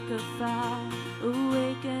a fire,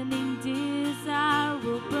 awakening desire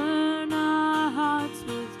will burn our hearts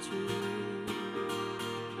with truth.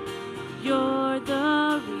 You're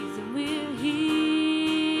the reason we're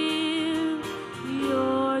here.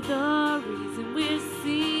 You're the reason we're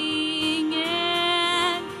singing.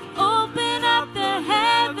 Open up the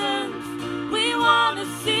heavens, we want to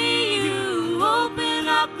see you. Open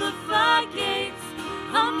up the floodgates,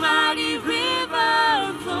 a mighty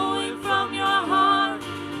river flowing from your heart,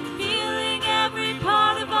 filling every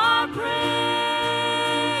part of our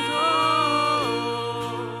praise.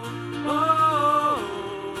 Oh, oh,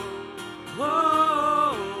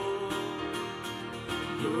 oh.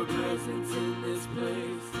 Your presence in this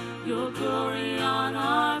place, your glory on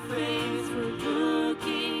our face. We're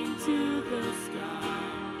looking to the sky,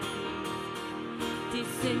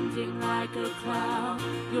 descending like a cloud.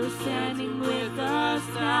 You're standing with us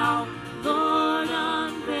now. Lord,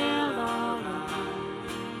 unveil our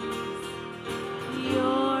eyes.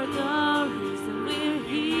 You're the reason we're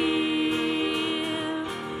here.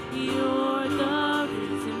 You're the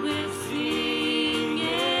reason we're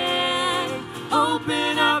singing.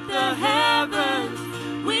 Open up the heavens,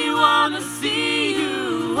 we want to see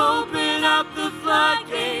you. Open up the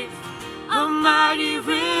floodgates, a mighty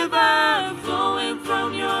river flowing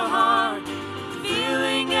from your heart,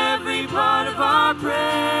 filling every part of our praise.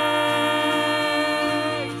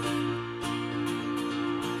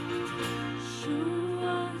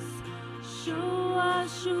 Show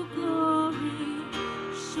us your glory.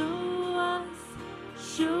 Show us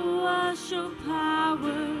your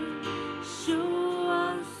power. Show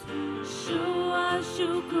us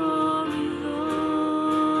your glory, Lord.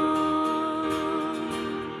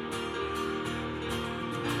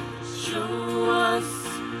 Show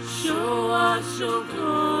us your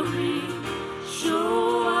glory.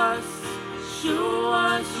 Show us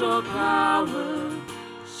your power.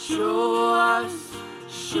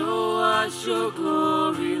 Show us your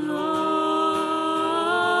glory, Lord.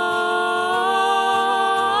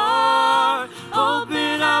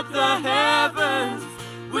 Open up the heavens,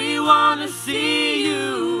 we want to see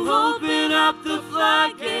you. Open up the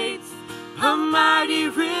floodgates, a mighty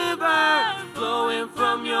river flowing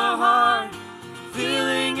from your heart,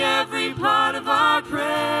 filling every part of our praise.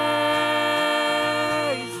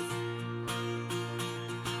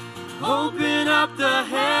 Open up the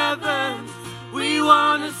heavens, we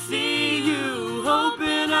want to see you.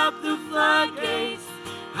 Open up the floodgates,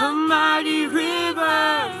 a mighty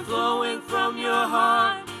river flowing from your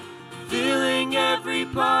heart, filling every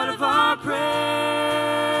part of our praise.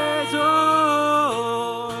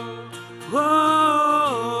 Oh,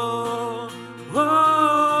 oh, oh.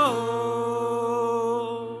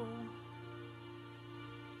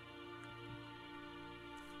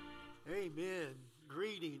 Amen.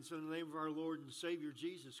 Greetings in the name of our Lord and Savior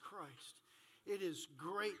Jesus Christ. It is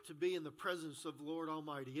great to be in the presence of the Lord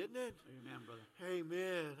Almighty, isn't it? Amen, brother.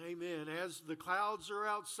 Amen, amen. As the clouds are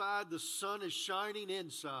outside, the sun is shining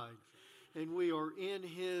inside, and we are in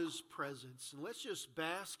His presence. And let's just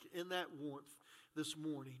bask in that warmth this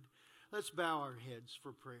morning. Let's bow our heads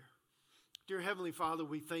for prayer. Dear Heavenly Father,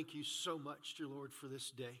 we thank you so much, dear Lord, for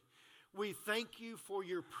this day. We thank you for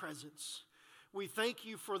your presence. We thank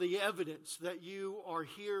you for the evidence that you are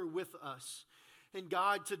here with us. And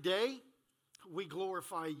God, today, we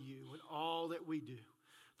glorify you in all that we do.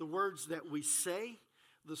 The words that we say,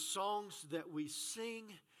 the songs that we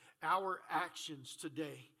sing, our actions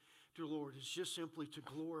today, dear Lord, is just simply to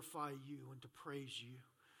glorify you and to praise you.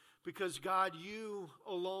 Because God, you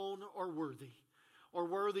alone are worthy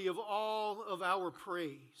of all of our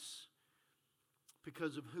praise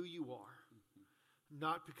because of who you are.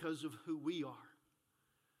 Not because of who we are,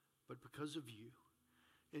 but because of you.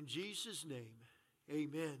 In Jesus' name,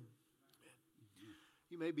 amen.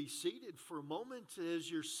 You may be seated for a moment. As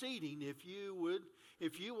you're seating, if you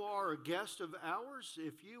are a guest of ours,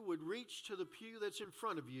 if you would reach to the pew that's in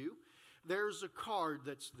front of you, there's a card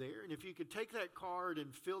that's there. And if you could take that card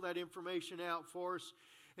and fill that information out for us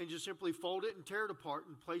and just simply fold it and tear it apart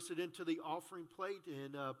and place it into the offering plate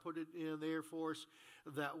and put it in there for us,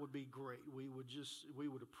 that would be great. We would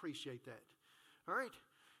appreciate that. All right.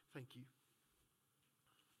 Thank you.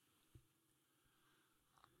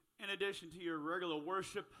 In addition to your regular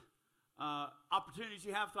worship opportunities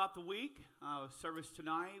you have throughout the week, service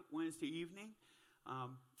tonight, Wednesday evening,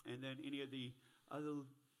 and then any of the other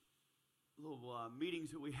little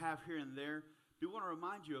meetings that we have here and there, do want to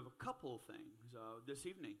remind you of a couple of things. This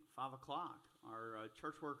evening, 5 o'clock, our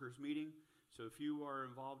church workers meeting. So if you are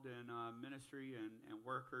involved in ministry and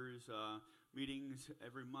workers meetings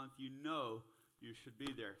every month, you know you should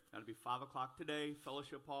be there. That'll be 5 o'clock today,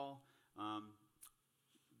 Fellowship Hall.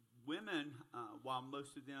 women, while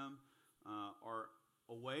most of them are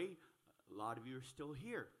away, a lot of you are still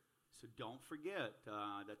here. So don't forget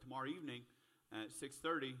that tomorrow evening at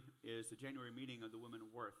 6:30 is the January meeting of the Women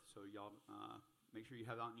of Worth. So y'all make sure you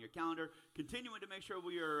have that on your calendar. Continuing to make sure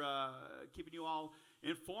we are keeping you all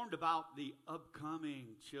informed about the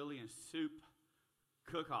upcoming chili and soup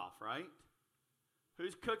cook-off, right?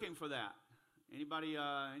 Who's cooking for that? Anybody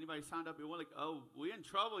signed up? We in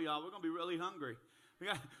trouble, y'all. We're gonna be really hungry.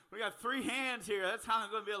 We got 3 hands here. That's how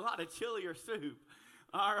it's gonna be a lot of chili or soup.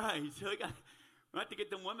 All right, so we have to get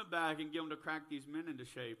them women back and get them to crack these men into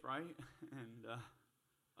shape, right? And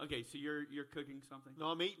okay, so you're cooking something? No,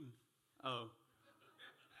 I'm eating. Oh,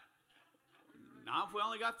 now if we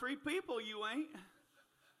only got 3 people, you ain't.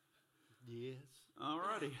 Yes. All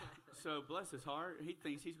righty. So bless his heart. He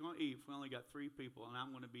thinks he's going to eat if we only got 3 people, and I'm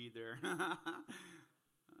going to be there.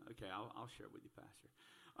 Okay, I'll share it with you, Pastor.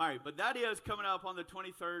 All right, but that is coming up on the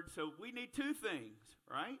 23rd, so we need 2 things,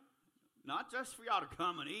 right? Not just for y'all to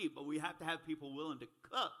come and eat, but we have to have people willing to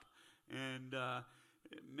cook and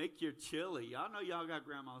make your chili. Y'all know y'all got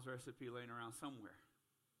Grandma's recipe laying around somewhere,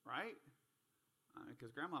 right?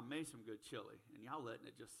 Because Grandma made some good chili, and y'all letting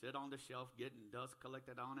it just sit on the shelf, getting dust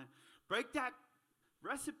collected on it. Break that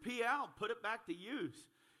recipe out, put it back to use,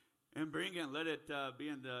 and bring it. Let it be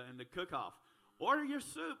in the cook-off. Order your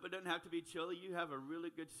soup. It doesn't have to be chili. You have a really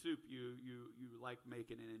good soup you like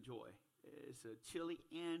making and enjoy. It's a chili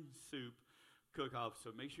and soup cook-off,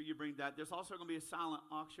 so make sure you bring that. There's also going to be a silent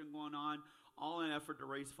auction going on, all in an effort to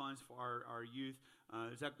raise funds for our youth.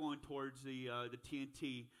 Is that going towards the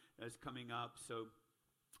TNT that's coming up? So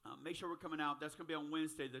make sure we're coming out. That's going to be on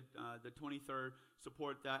Wednesday, the 23rd.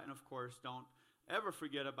 Support that, and of course, don't ever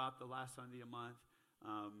forget about the last Sunday of the month.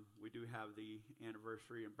 We do have the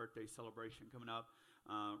anniversary and birthday celebration coming up.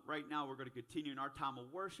 Right now, we're going to continue in our time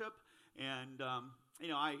of worship, and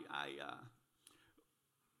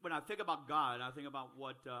when I think about God, I think about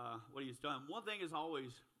what He's done. One thing is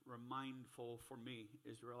always mindful for me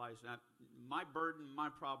is to realize that my burden, my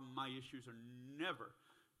problem, my issues are never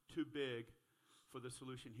too big for the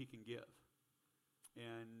solution He can give.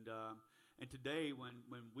 And today,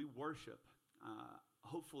 when we worship,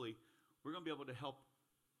 hopefully, we're going to be able to help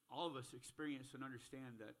all of us experience and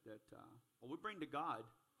understand that what we bring to God,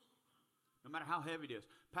 no matter how heavy it is.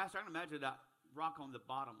 Pastor, I can imagine that rock on the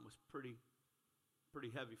bottom was pretty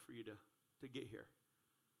heavy for you to get here.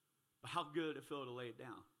 But how good it felt to lay it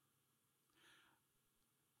down.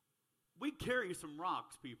 We carry some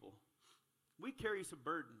rocks, people. We carry some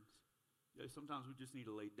burdens that sometimes we just need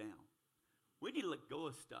to lay down. We need to let go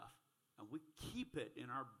of stuff, and we keep it in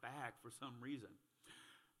our bag for some reason.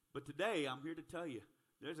 But today, I'm here to tell you,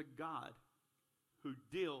 there's a God who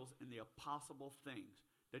deals in the impossible things,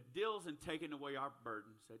 that deals in taking away our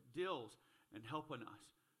burdens, that deals in helping us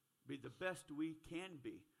be the best we can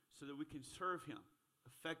be so that we can serve Him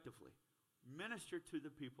effectively, minister to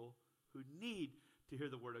the people who need to hear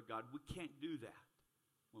the Word of God. We can't do that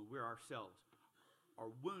when we're ourselves are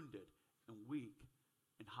wounded and weak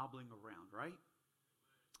and hobbling around, right?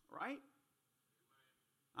 Right?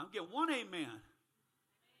 I'm getting one amen.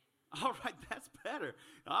 All right, that's better.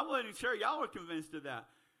 I wasn't sure y'all were convinced of that.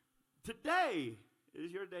 Today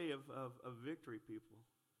is your day of victory, people.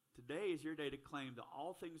 Today is your day to claim that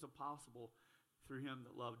all things are possible through Him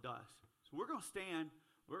that loved us. So we're going to stand.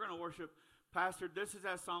 We're going to worship. Pastor, this is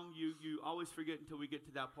that song you always forget until we get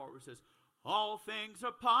to that part where it says, all things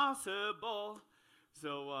are possible.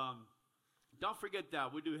 So don't forget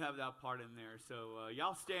that. We do have that part in there. So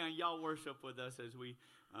y'all stand, y'all worship with us as we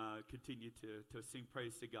continue to sing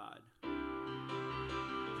praise to God.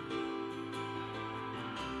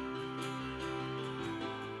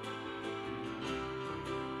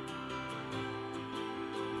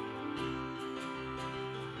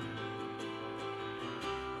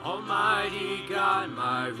 Almighty God,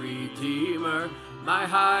 my Redeemer, my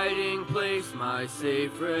hiding place, my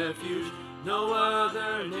safe refuge, no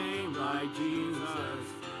other name like Jesus.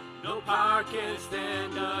 No power can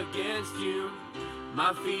stand against you.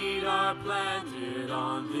 My feet are planted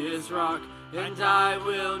on this rock, and I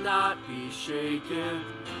will not be shaken.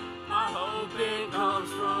 My hope it comes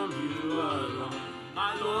from you alone,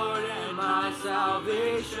 my Lord and my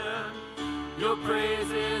salvation. Your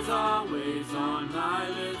praise is always on my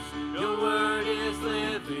lips. Your word is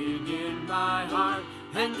living in my heart,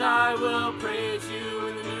 and I will praise you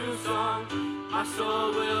in a new song. My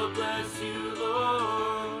soul will bless you,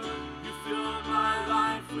 Lord. You fill my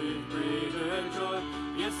life with greater joy.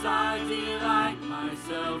 Yes, I delight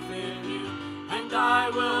myself in you, and I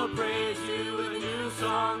will praise you in a new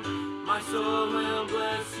song. My soul will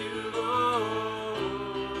bless you, Lord.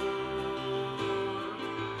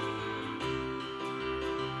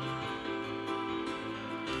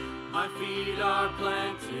 My feet are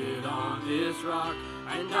planted on this rock,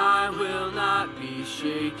 and I will not be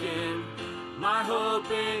shaken. My hope,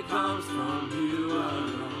 it comes from you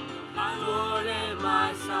alone, my Lord and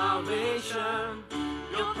my salvation.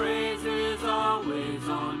 Your praise is always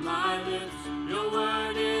on my lips. Your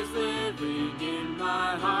word is living in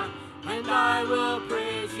my heart, and I will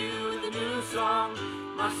praise you with a new song.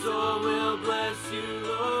 My soul will bless you,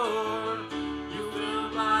 Lord. You fill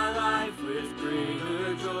my life with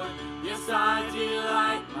greater joy. Yes, I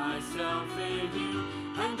delight myself in you,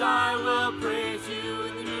 and I will praise you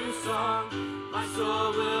with a new song. My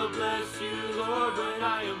soul will bless you, Lord. When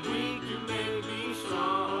I am weak, you make me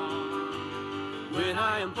strong. When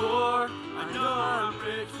I am poor, I know I'm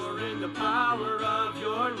rich, for in the power of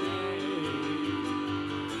your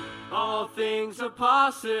name, all things are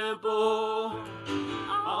possible.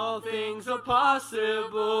 All things are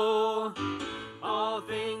possible. All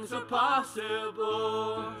things are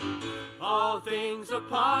possible. All things are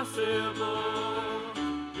possible.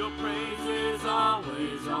 Your praise is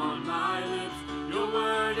always on my lips. Your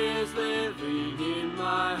word is living in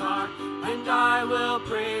my heart, and I will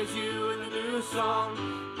praise you in a new song.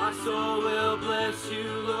 My soul will bless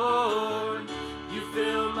you, Lord. You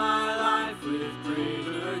fill my life with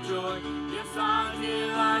greater joy. Yes, I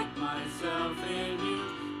delight myself in you,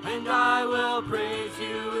 and I will praise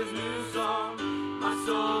you with a new song. My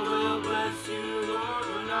soul will bless you, Lord.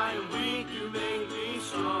 When I am weak, you make me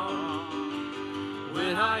strong.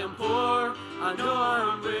 When I am poor, I know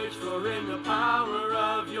I'm rich, for in the power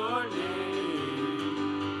of your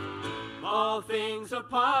name, all things are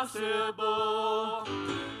possible.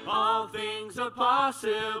 All things are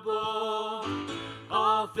possible.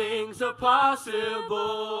 All things are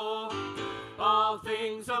possible. All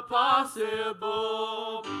things are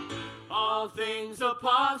possible. All things are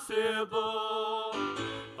possible.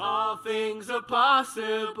 All things are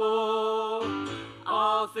possible.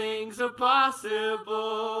 All things are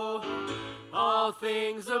possible. All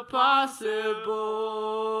things are possible.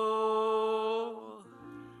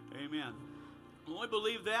 Amen. When we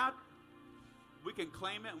believe that, we can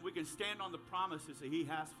claim it and we can stand on the promises that he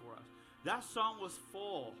has for us. That song was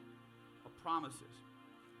full of promises.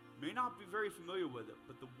 You may not be very familiar with it,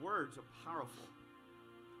 but the words are powerful.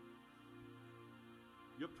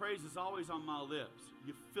 Your praise is always on my lips.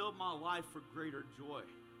 You fill my life for greater joy.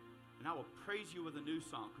 And I will praise you with a new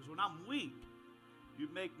song. Because when I'm weak, you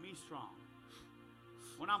make me strong.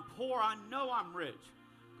 When I'm poor, I know I'm rich.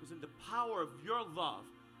 Because in the power of your love,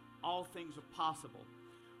 all things are possible.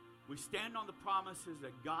 We stand on the promises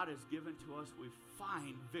that God has given to us. We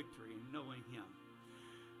find victory in knowing him.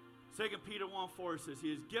 2 Peter 1:4 says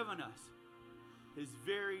he has given us his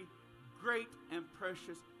very great and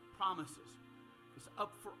precious promises. It's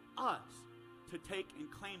up for us to take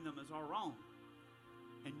and claim them as our own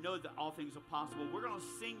and know that all things are possible. We're going to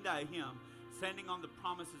sing that hymn, standing on the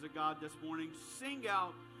promises of God this morning. Sing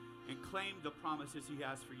out and claim the promises he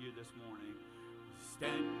has for you this morning.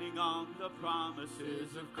 Standing on the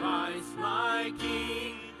promises of Christ my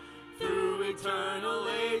King, through eternal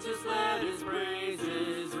ages let his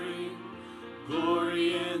praises ring.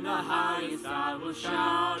 Glory in the highest I will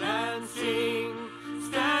shout and sing,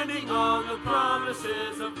 standing on the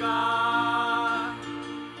promises of God.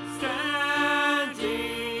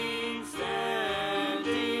 Standing,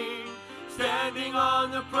 standing, standing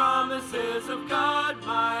on the promises of God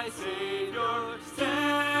my Savior.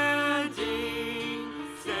 Standing,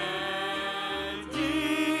 standing,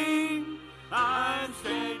 I'm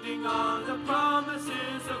standing on the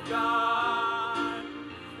promises of God.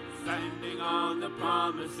 Standing on the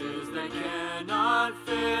promises that cannot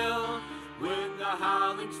fail. When the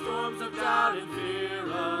howling storms of doubt and fear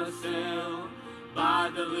assail, by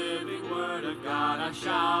the living word of God I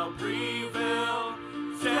shall prevail.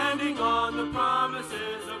 Standing on the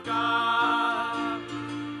promises of God.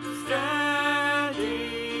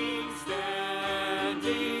 Standing,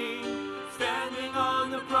 standing, standing on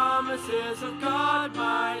the promises of God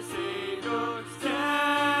my Savior.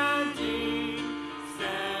 Standing,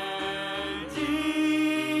 standing,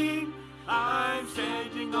 I'm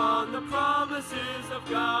standing on the promises of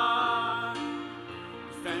God.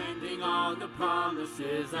 Standing on the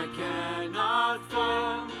promises I cannot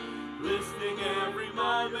fall. Listening every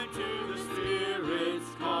moment to the Spirit's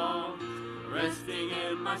call. Resting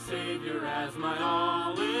in my Savior as my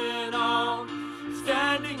all in all.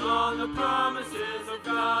 Standing on the promises of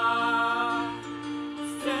God.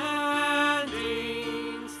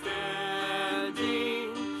 Standing,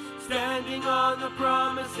 standing, standing on the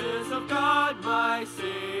promises of God my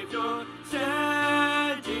Savior.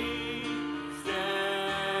 Standing,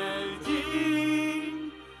 standing,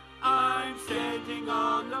 I'm standing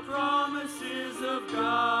on the promises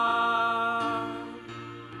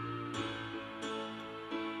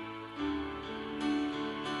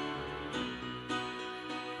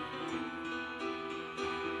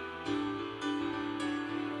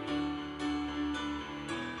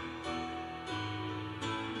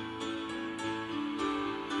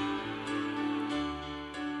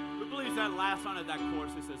that last line of that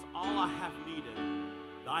chorus, it says, all I have needed,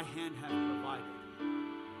 thy hand hath provided.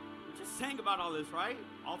 We just sang about all this, right?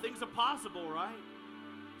 All things are possible, right?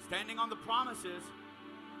 Standing on the promises.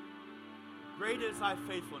 Great is thy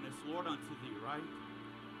faithfulness, Lord, unto thee, right?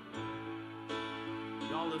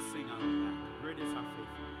 Y'all, let's sing out of that. Great is thy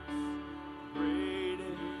faithfulness. Great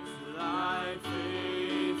is thy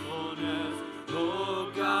faithfulness,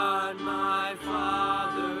 O God, my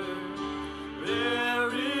Father.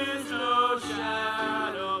 There is no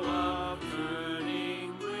shadow of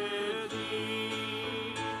turning with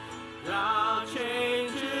thee. Thou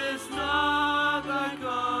changest not thy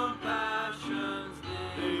compassions,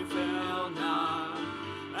 they fail not.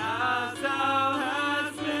 As thou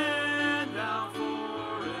hast been, thou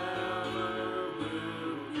forever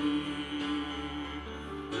wilt be.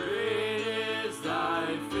 Great is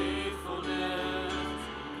thy faithfulness.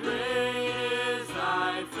 Great is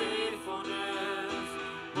thy faithfulness.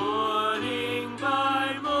 Morning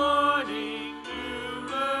by morning, new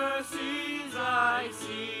mercies I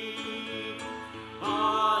see.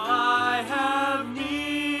 All I have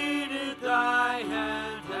needed, thy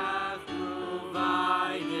hand hath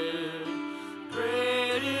provided.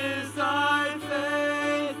 Great is thy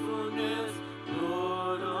faithfulness,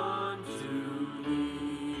 Lord, unto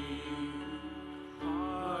me.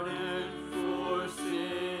 Pardon for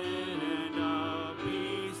sin and a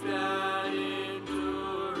peace that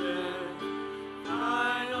endureth.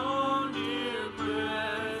 Thine own dear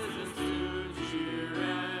presence to cheer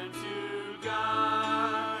and to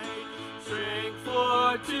guide. Strength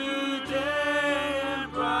for today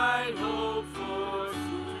and bright hope for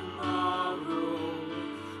tomorrow.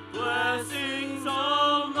 Blessings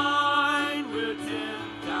all mine with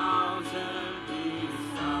 10,000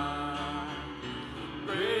 beside.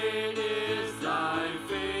 Great is thy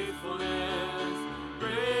faithfulness.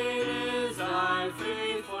 Great is thy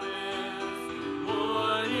faithfulness.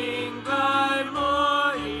 Morning by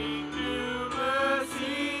morning, new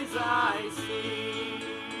mercies I see.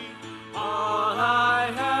 All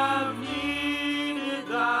I have needed,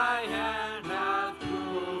 thy hand hath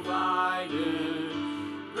provided.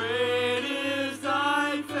 Great is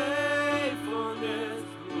thy faithfulness,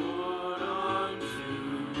 Lord, unto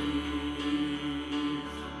me.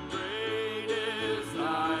 Great is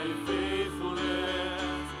thy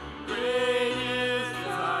faithfulness. Great is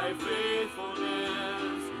thy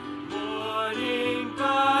faithfulness. Morning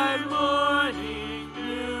by morning,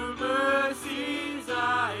 new mercies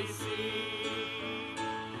I see.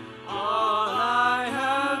 All I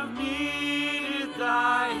have needed,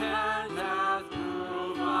 thy hand hath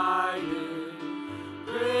provided.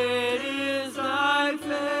 Great is thy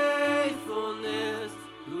faithfulness,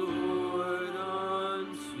 Lord,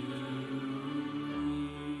 unto me.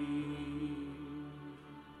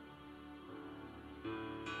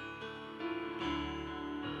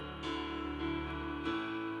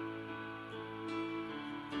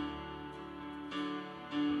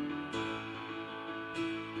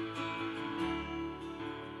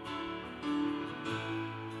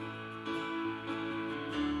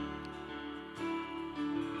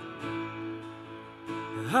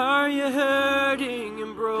 Are you hurting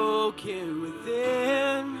and broken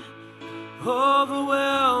within?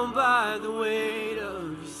 Overwhelmed by the weight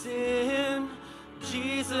of your sin?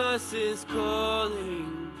 Jesus is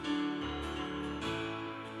calling.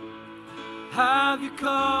 Have you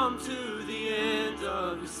come to the end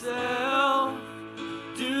of yourself?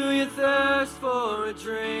 Do you thirst for a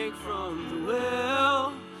drink from the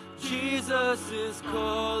well? Jesus is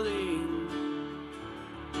calling.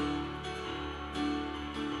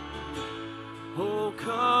 Oh,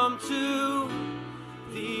 come to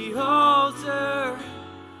the altar.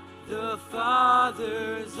 The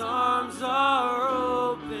Father's arms are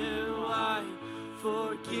open wide.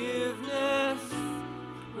 Forgiveness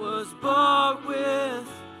was bought with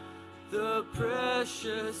the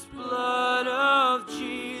precious blood of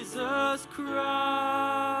Jesus Christ.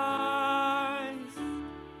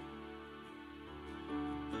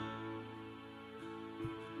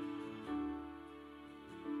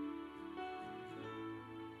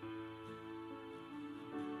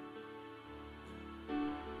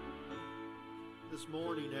 This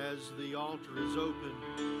morning, as the altar is open,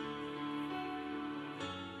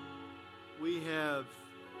 we've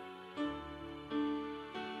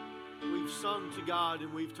sung to God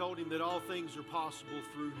and we've told Him that all things are possible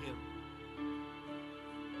through Him,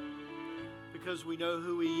 because we know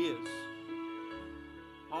who He is.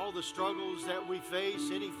 All the struggles that we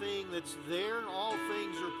face, anything that's there, all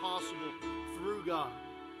things are possible through God.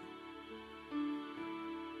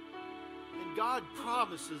 And God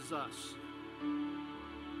promises us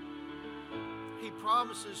He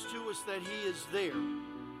promises to us that He is there.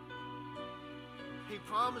 He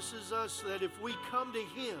promises us that if we come to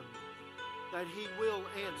Him, that He will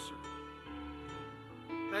answer.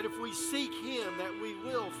 That if we seek Him, that we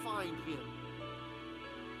will find Him.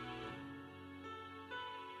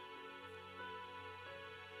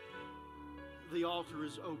 The altar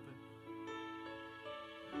is open.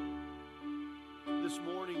 This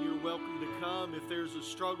morning you're welcome to come. If there's a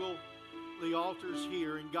struggle, the altar's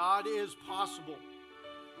here. And God is possible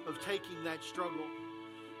of taking that struggle.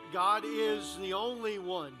 God is the only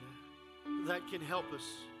one that can help us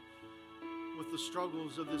with the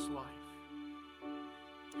struggles of this life.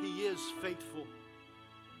 He is faithful.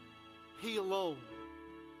 He alone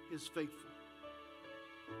is faithful.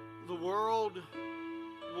 The world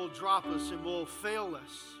will drop us and will fail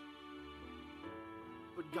us,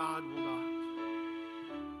 but God will not.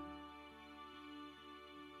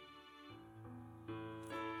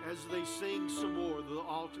 As they sing some more, the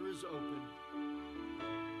altar is open.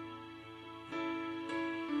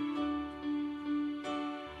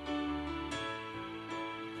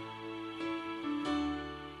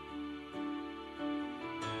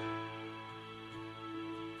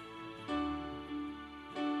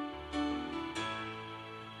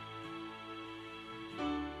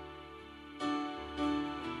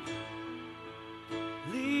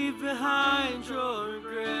 Behind your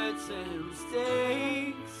regrets and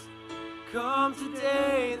mistakes. Come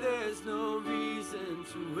today, there's no reason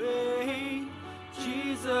to wait.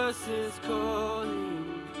 Jesus is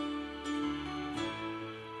calling.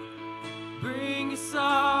 Bring your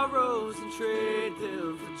sorrows and trade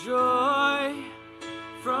them for joy.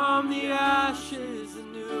 From the ashes a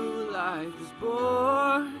new life is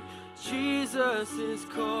born. Jesus is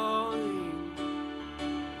calling.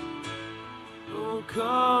 Oh,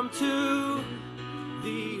 come to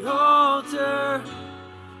the altar.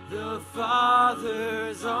 The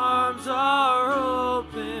Father's arms are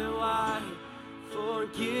open wide.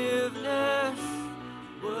 Forgiveness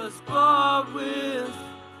was bought with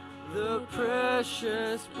the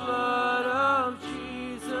precious blood of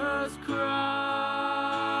Jesus Christ.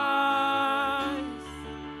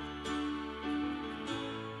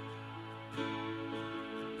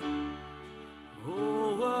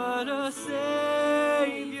 Oh, what a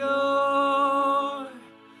Savior!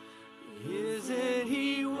 Isn't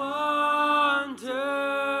He wonderful?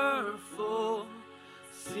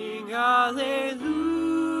 Sing hallelujah!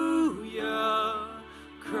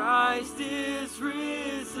 Christ is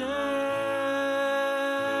risen.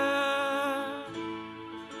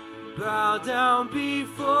 Bow down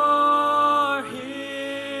before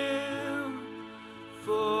Him,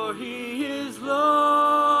 for He is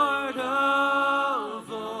Lord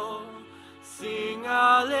of all. Sing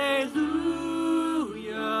hallelujah,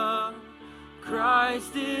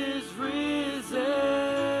 Christ is risen.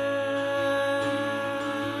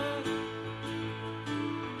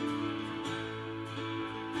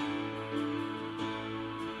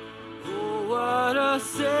 Oh, what a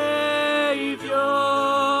Savior!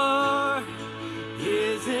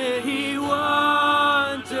 Isn't He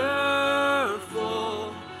wonderful?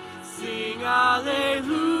 Sing hallelujah,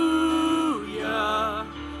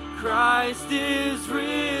 Christ is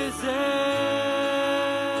risen.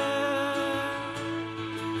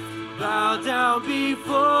 Bow down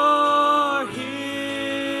before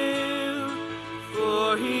Him,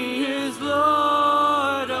 for He is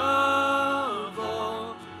Lord of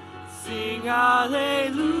all. Sing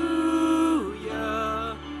hallelujah,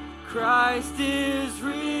 Christ is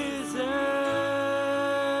risen.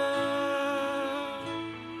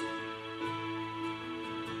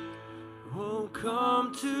 Oh,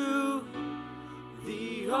 come to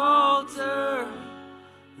the altar.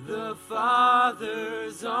 The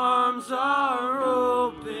Father's arms are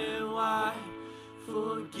open wide.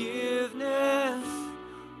 Forgiveness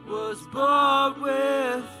was bought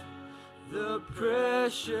with the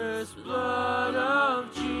precious blood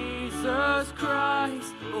of Jesus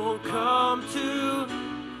Christ. Oh, come to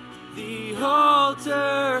the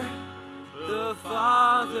altar. The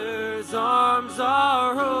Father's arms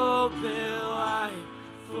are open wide.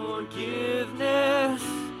 Forgiveness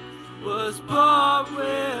was bought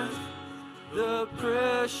with the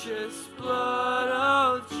precious blood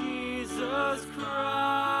of Jesus Christ.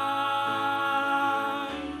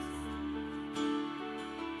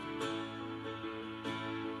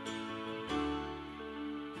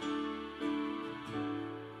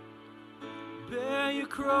 Bear your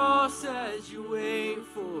cross as you wait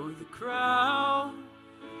for the crown.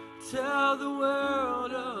 Tell the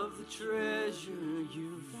world of the treasure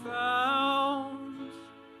you found.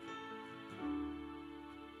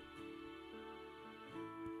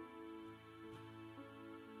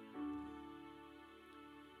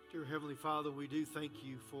 Dear Heavenly Father, we do thank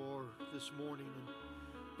you for this morning. And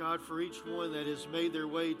God, for each one that has made their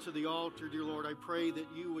way to the altar, dear Lord, I pray that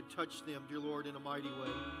you would touch them, dear Lord, in a mighty way.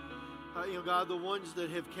 God, the ones that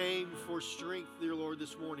have came for strength, dear Lord,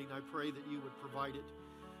 this morning, I pray that you would provide it.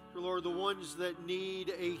 Dear Lord, the ones that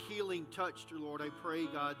need a healing touch, dear Lord, I pray,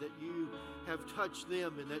 God, that you have touched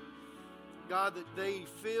them and that, God, that they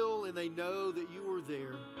feel and they know that you are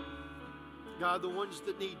there. God, the ones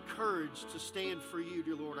that need courage to stand for you,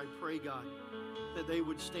 dear Lord, I pray, God, that they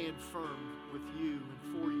would stand firm with you and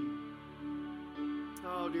for you.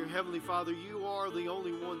 Oh, dear Heavenly Father, you are the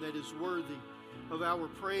only one that is worthy of our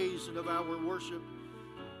praise and of our worship.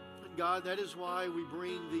 And God, that is why we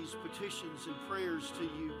bring these petitions and prayers to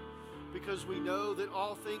you, because we know that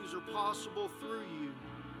all things are possible through you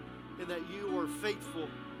and that you are faithful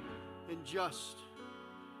and just.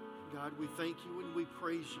 God, we thank you and we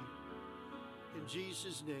praise you. In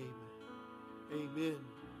Jesus' name, amen.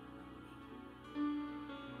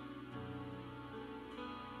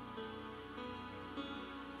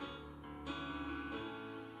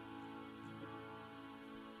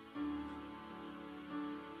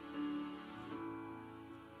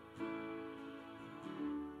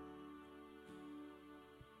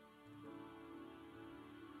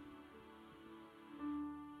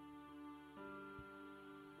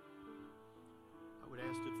 I would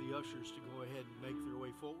ask if the ushers to go ahead and make their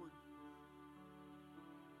way forward.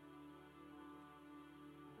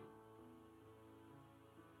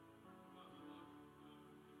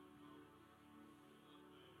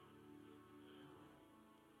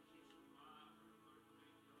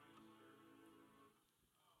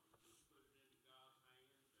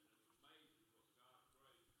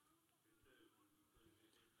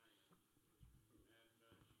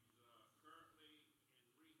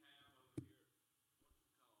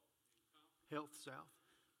 Health South.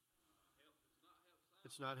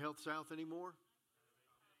 It's not Health South anymore?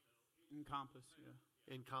 Encompass, yeah.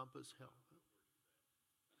 Encompass Health.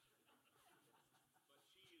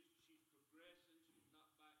 But she's progressing. She's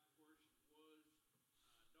not back to where she was.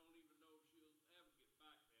 Don't even know if she'll ever get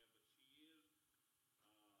back there, but she is.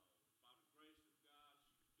 By the grace of God,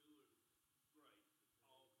 she's doing great.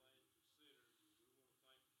 All things considered, and we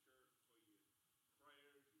want to thank the church for your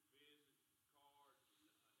prayers, your visits, your cards, and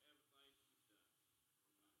everything she's done.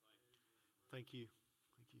 Thank you.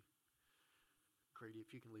 Thank you. Grady,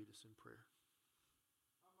 if you can lead us in prayer.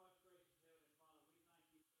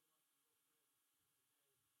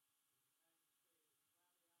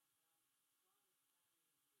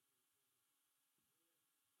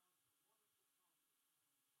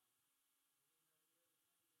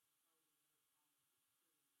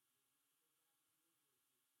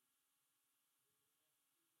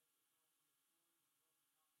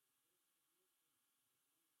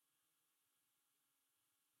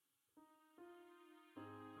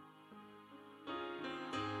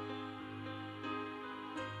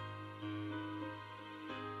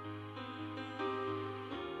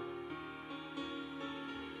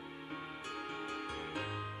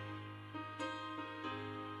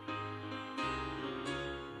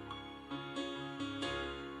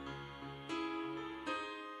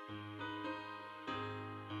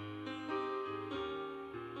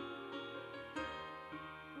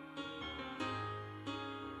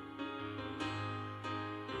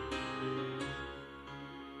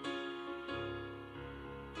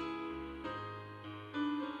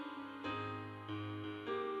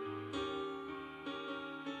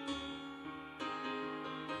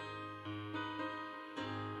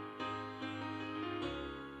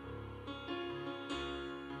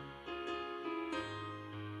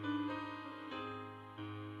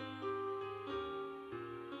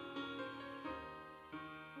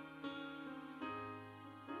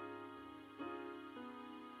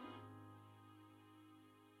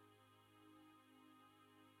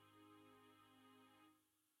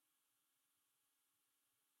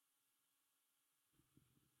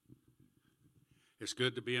 It's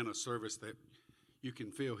good to be in a service that you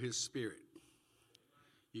can feel His Spirit.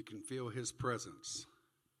 You can feel His presence.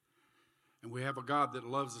 And we have a God that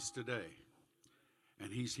loves us today.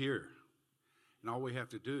 And He's here. And all we have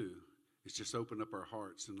to do is just open up our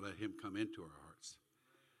hearts and let Him come into our hearts.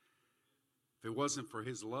 If it wasn't for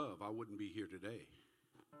His love, I wouldn't be here today.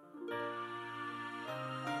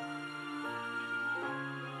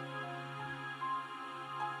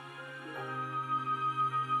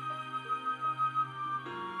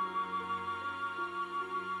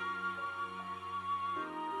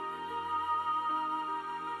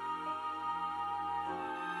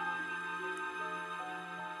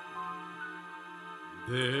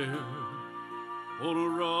 There on a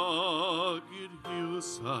rugged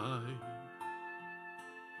hillside.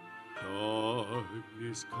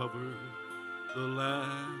 Darkness covered the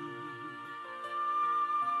land.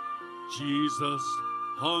 Jesus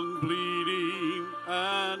hung bleeding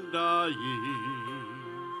and dying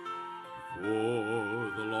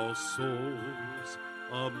for the lost souls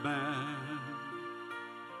of man.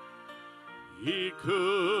 He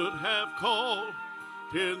could have called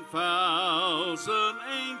 10,000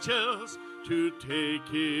 angels to take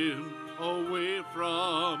him away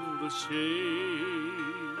from the shame.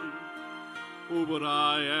 Oh, but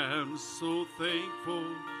I am so thankful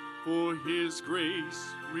for his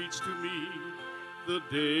grace reached to me the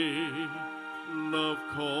day love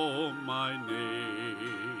called my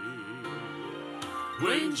name.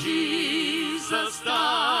 When Jesus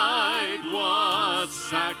died, what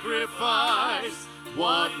sacrifice,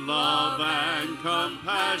 what love and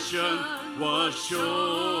compassion was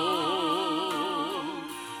shown.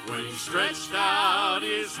 When he stretched out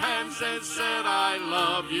his hands and said, I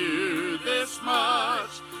love you this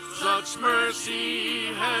much, such mercy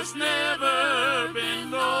has never been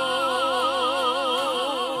known.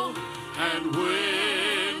 And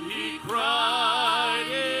when he cried,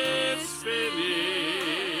 it's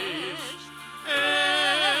finished,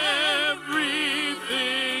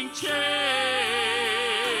 everything changed.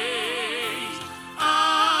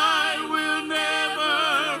 I will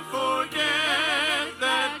never forget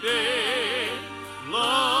that day.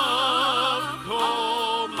 Love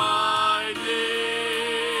called my name.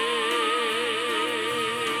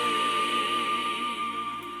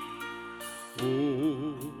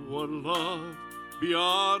 Oh, what love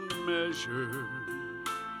beyond measure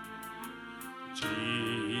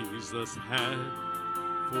Jesus had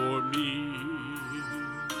for me.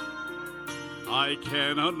 I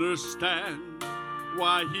can understand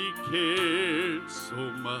why he cared so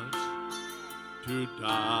much to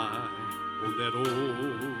die on that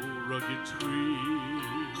old rugged tree.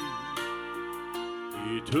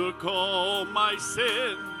 He took all my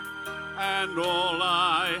sin and all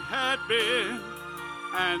I had been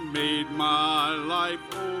and made my life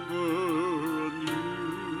over anew.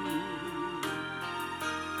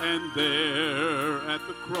 And there at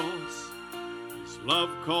the cross, his love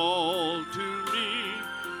called to me.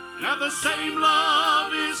 Now the same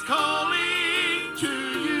love is calling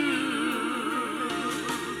to you.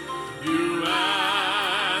 You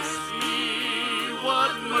ask me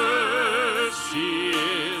what mercy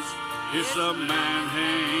is. It's a man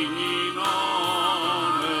hanging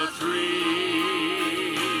on a tree.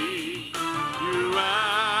 You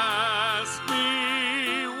ask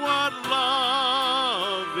me what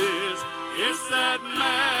love is. It's that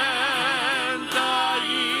man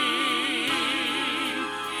dying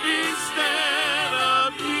instead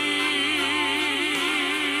of me.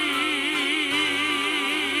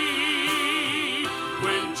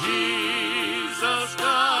 When Jesus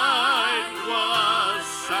died, was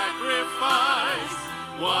sacrifice,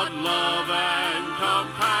 what love and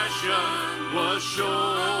compassion was shown.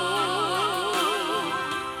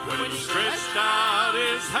 When he stretched out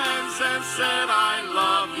his hands and said, I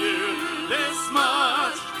love you this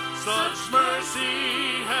much, such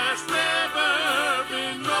mercy has never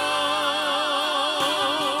been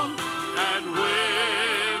known. And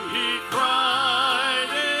when he cried,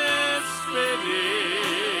 it's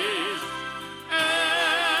finished,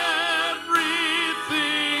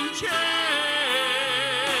 everything changed.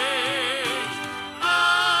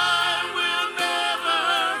 I will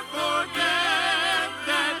never forget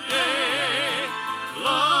that day.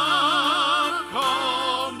 Love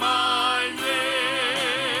called my name.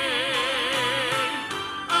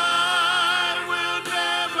 I will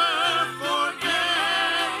never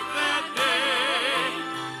forget that day.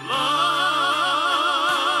 Love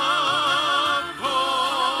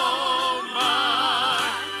called my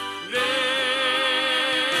name.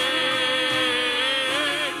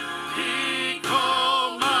 He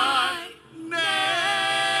called my name.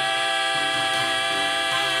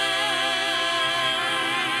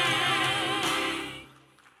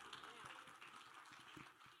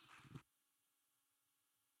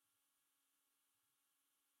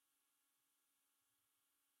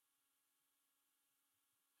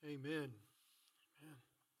 Amen. Amen.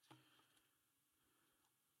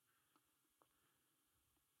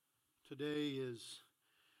 Today it's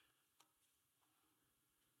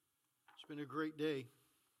been a great day.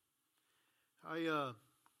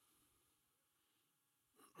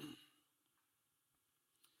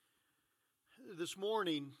 This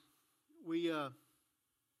morning we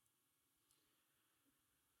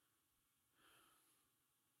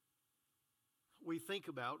think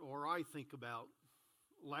about, or I think about,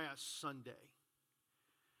 last Sunday.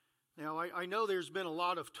 Now, I know there's been a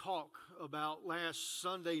lot of talk about last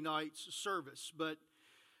Sunday night's service, but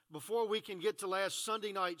before we can get to last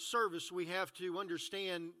Sunday night's service, we have to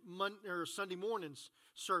understand Sunday morning's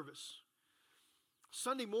service.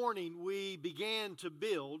 Sunday morning, we began to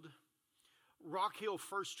build Rock Hill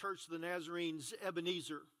First Church of the Nazarene's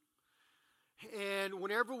Ebenezer. And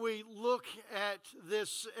whenever we look at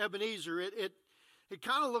this Ebenezer, it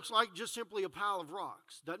kind of looks like just simply a pile of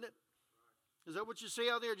rocks, doesn't it? Is that what you see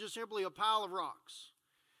out there? Just simply a pile of rocks.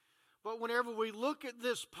 But whenever we look at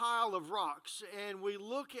this pile of rocks and we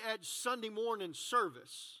look at Sunday morning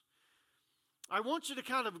service, I want you to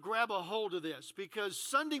kind of grab a hold of this, because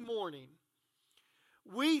Sunday morning,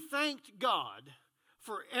 we thanked God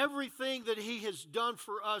for everything that He has done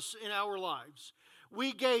for us in our lives.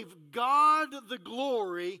 We gave God the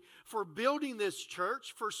glory for building this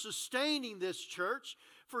church, for sustaining this church,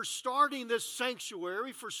 for starting this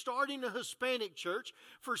sanctuary, for starting a Hispanic church,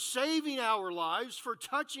 for saving our lives, for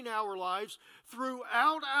touching our lives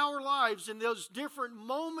throughout our lives in those different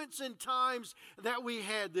moments and times that we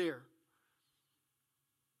had there.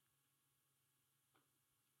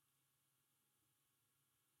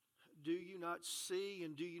 Do you not see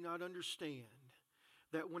and do you not understand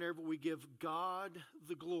that whenever we give God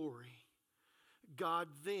the glory, God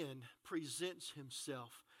then presents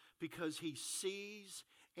Himself because He sees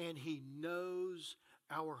and He knows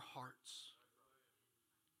our hearts?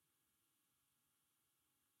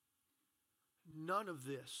 None of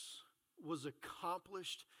this was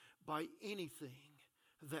accomplished by anything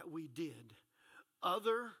that we did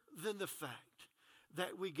other than the fact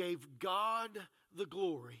that we gave God the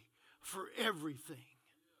glory for everything.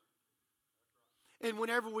 And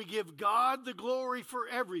whenever we give God the glory for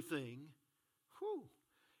everything,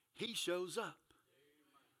 He shows up.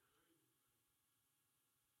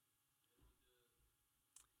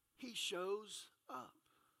 He shows up.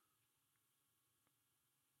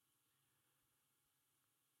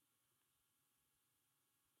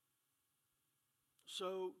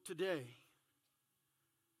 So today,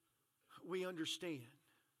 we understand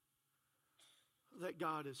that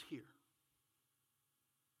God is here.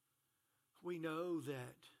 We know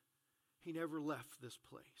that He never left this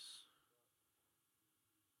place.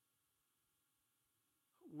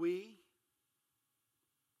 We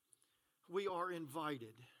are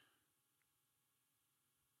invited.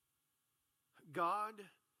 God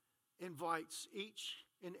invites each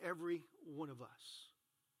and every one of us.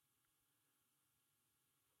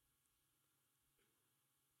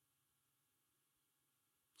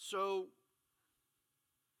 So,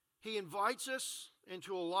 He invites us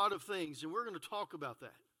into a lot of things, and we're going to talk about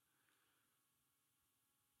that.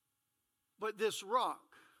 But this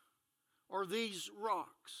rock, or these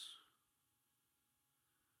rocks,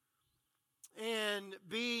 and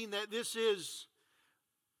being that this is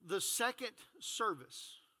the second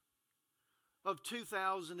service of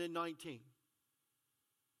 2019,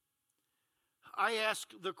 I ask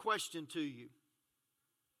the question to you.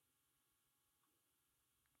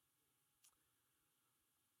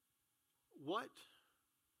 What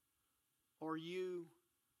are you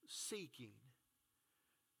seeking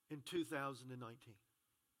in 2019?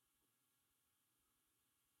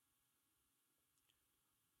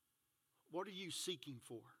 What are you seeking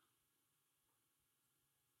for?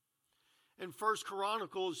 In 1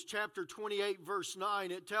 Chronicles chapter 28 verse 9,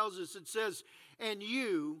 it tells us, it says, "And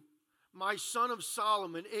you, my son of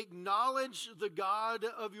Solomon, acknowledge the God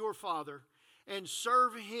of your father and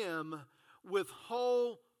serve Him with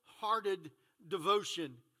wholehearted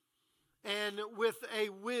devotion and with a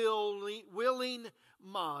willing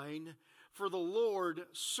mind, for the Lord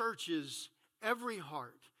searches every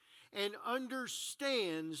heart and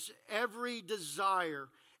understands every desire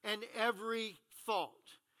and every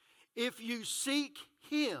thought. If you seek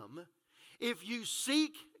Him, if you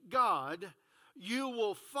seek God, you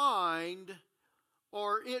will find,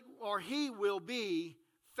 or He will be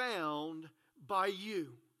found by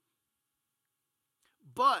you.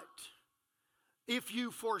 But if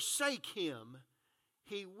you forsake Him,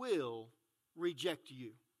 He will reject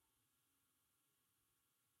you."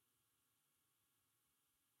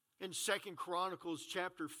 In 2 Chronicles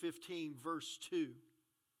chapter 15 verse 2,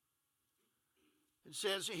 it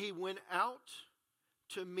says, "He went out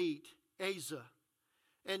to meet Asa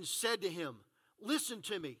and said to him, 'Listen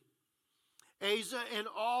to me, Asa and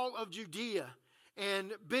all of Judea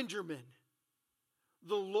and Benjamin.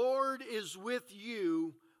 The Lord is with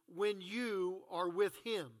you when you are with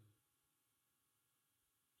Him.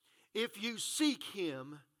 If you seek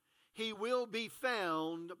Him, He will be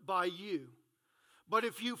found by you. But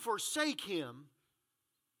if you forsake Him,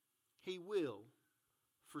 He will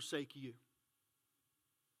forsake you.'"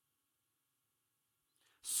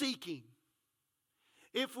 seeking.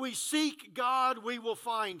 If we seek God, we will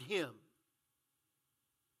find Him.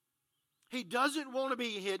 He doesn't want to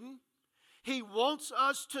be hidden. He wants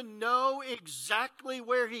us to know exactly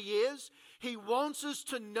where He is. He wants us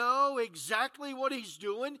to know exactly what He's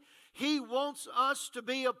doing. He wants us to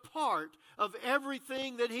be a part of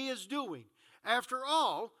everything that He is doing. After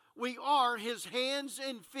all, we are His hands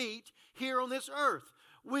and feet here on this earth.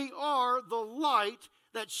 We are the light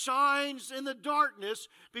that shines in the darkness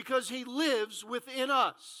because He lives within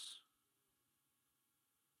us.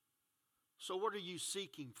 So what are you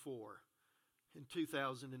seeking for in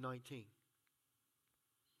 2019?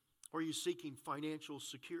 Are you seeking financial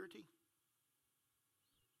security?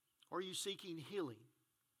 Are you seeking healing?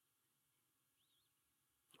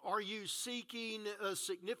 Are you seeking a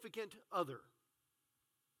significant other?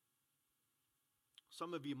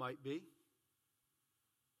 Some of you might be.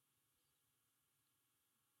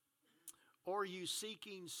 Are you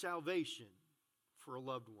seeking salvation for a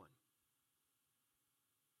loved one?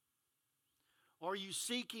 Are you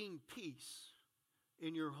seeking peace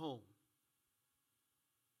in your home?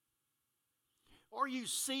 Are you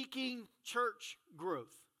seeking church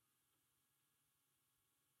growth?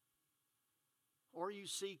 Are you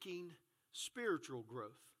seeking spiritual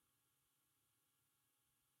growth?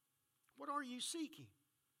 What are you seeking?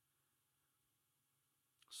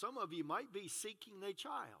 Some of you might be seeking a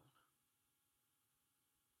child.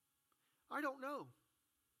 I don't know.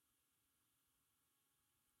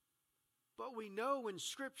 But we know in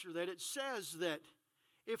Scripture that it says that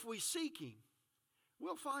if we seek Him,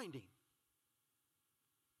 we'll find Him.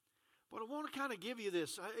 But I want to kind of give you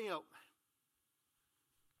this,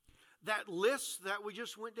 that list that we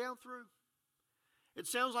just went down through, it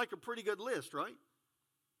sounds like a pretty good list, right?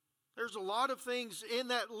 There's a lot of things in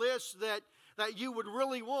that list that you would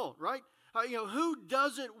really want, right? Who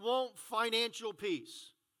doesn't want financial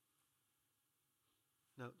peace?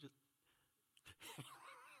 No, just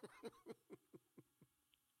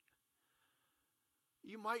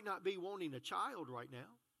you might not be wanting a child right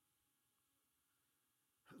now.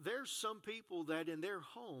 There's some people that in their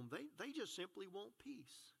home, they just simply want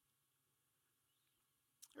peace.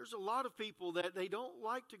 There's a lot of people that they don't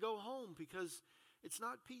like to go home because it's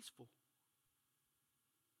not peaceful.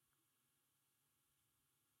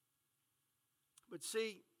 But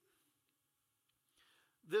see,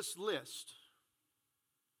 this list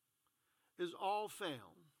is all found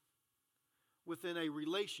within a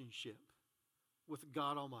relationship with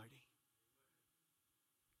God Almighty.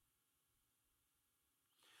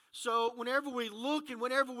 So whenever we look and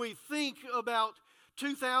whenever we think about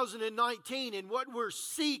 2019 and what we're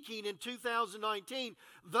seeking in 2019,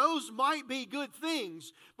 those might be good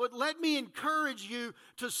things, but let me encourage you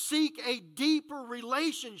to seek a deeper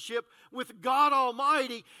relationship with God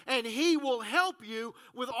Almighty, and He will help you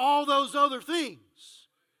with all those other things.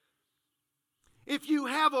 If you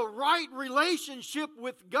have a right relationship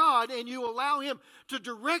with God and you allow Him to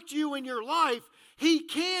direct you in your life, He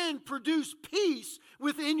can produce peace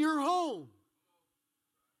within your home.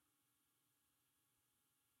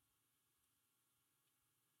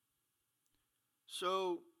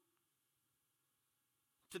 So,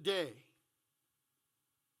 today,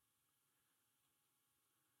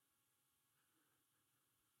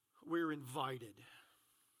 we're invited.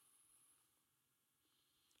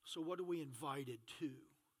 So what are we invited to?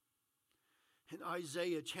 In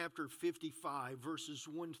Isaiah chapter 55, verses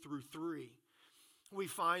 1 through 3, we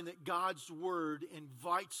find that God's Word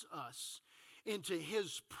invites us into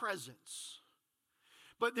His presence.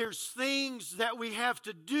 But there's things that we have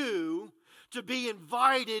to do to be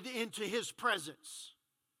invited into His presence.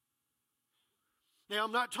 Now,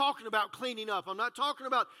 I'm not talking about cleaning up. I'm not talking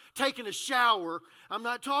about taking a shower. I'm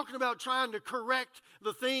not talking about trying to correct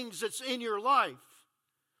the things that's in your life.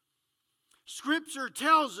 Scripture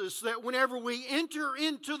tells us that whenever we enter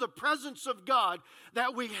into the presence of God,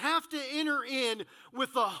 that we have to enter in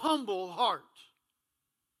with a humble heart.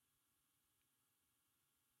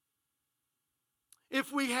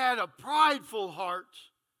 If we had a prideful heart,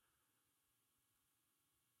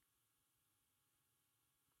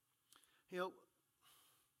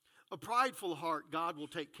 a prideful heart God will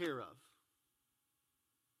take care of.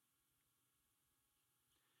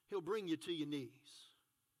 He'll bring you to your knees.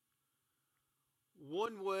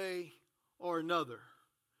 One way or another,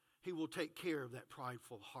 He will take care of that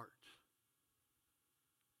prideful heart.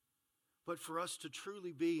 But for us to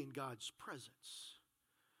truly be in God's presence,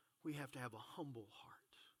 we have to have a humble heart.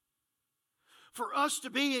 For us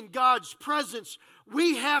to be in God's presence,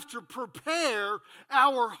 we have to prepare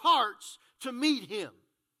our hearts to meet Him.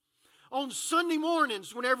 On Sunday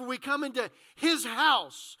mornings, whenever we come into His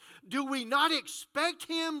house, do we not expect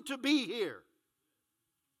Him to be here?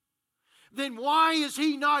 Then why is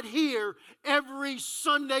He not here every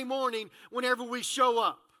Sunday morning whenever we show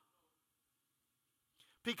up?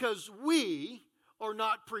 Because we are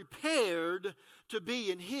not prepared to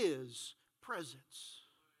be in His presence.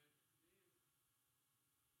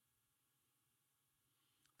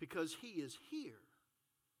 Because He is here.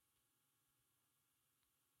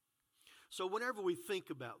 So whenever we think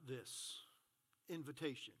about this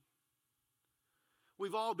invitation,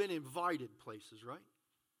 we've all been invited places, right?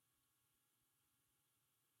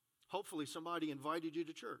 Hopefully somebody invited you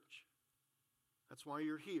to church. That's why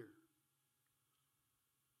you're here.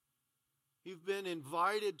 You've been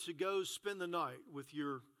invited to go spend the night with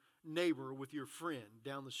your neighbor, with your friend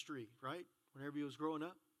down the street, right? Whenever you was growing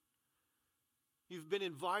up. You've been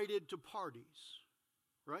invited to parties,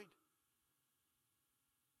 right?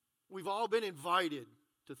 We've all been invited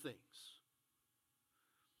to things.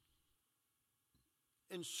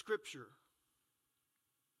 In Scripture,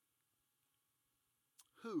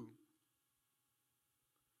 who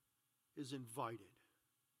is invited?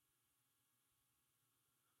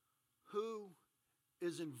 Who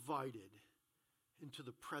is invited into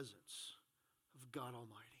the presence of God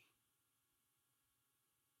Almighty?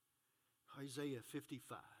 Isaiah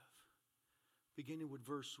 55, beginning with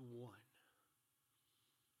verse 1.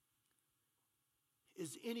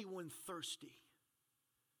 Is anyone thirsty?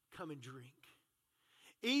 Come and drink.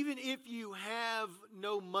 Even if you have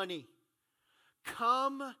no money,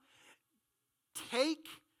 come take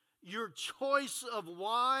your choice of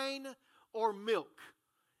wine or milk.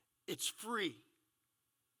 It's free.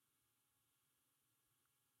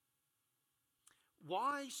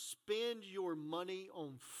 Why spend your money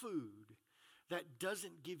on food that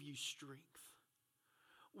doesn't give you strength?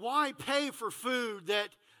 Why pay for food that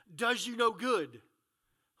does you no good?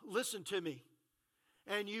 Listen to me,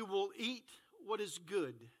 and you will eat what is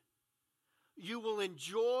good. You will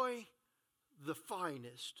enjoy the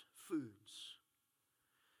finest foods.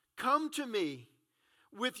 Come to me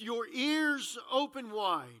with your ears open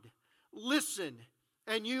wide. Listen,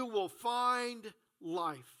 and you will find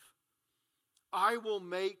life. I will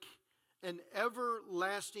make an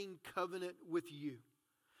everlasting covenant with you.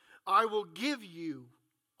 I will give you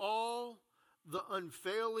all the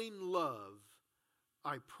unfailing love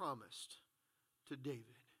I promised to David.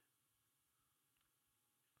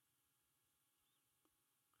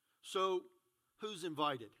 So, who's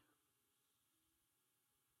invited?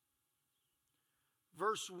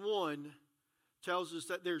 Verse 1 tells us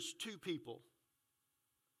that there's two people.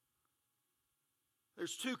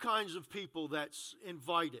 There's two kinds of people that's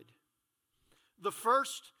invited. The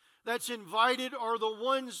first that's invited are the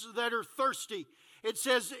ones that are thirsty. It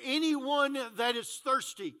says anyone that is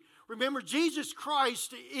thirsty. Remember, Jesus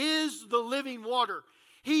Christ is the living water.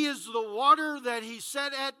 He is the water that He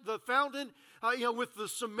sat at the fountain with the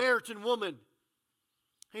Samaritan woman.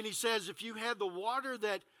 And He says, if you had the water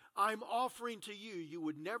that I'm offering to you, you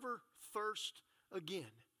would never thirst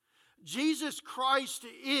again. Jesus Christ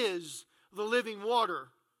is the living water.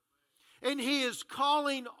 And He is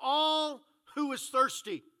calling all who is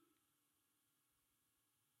thirsty.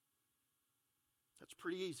 That's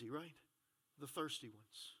pretty easy, right? The thirsty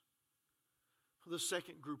ones. The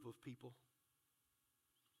second group of people.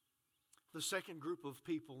 The second group of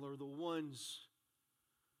people are the ones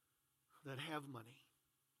that have money.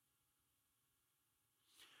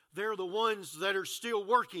 They're the ones that are still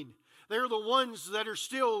working. They're the ones that are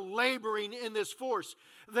still laboring in this force.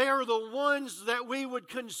 They are the ones that we would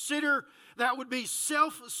consider that would be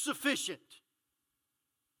self-sufficient.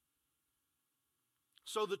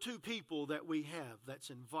 So the two people that we have that's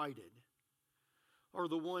invited are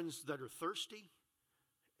the ones that are thirsty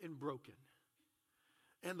and broken,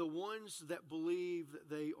 and the ones that believe that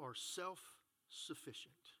they are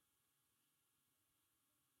self-sufficient.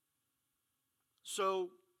 So,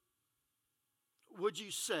 would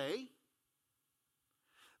you say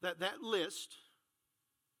that that list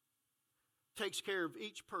takes care of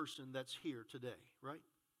each person that's here today, right?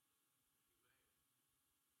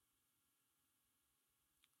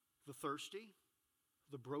 The thirsty,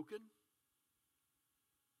 the broken,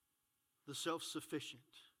 the self-sufficient,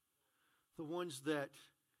 the ones that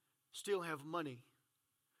still have money,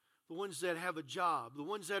 the ones that have a job, the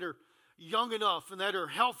ones that are young enough and that are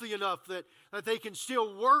healthy enough that they can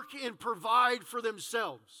still work and provide for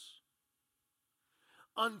themselves.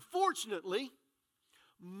 Unfortunately,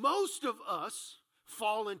 most of us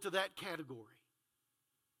fall into that category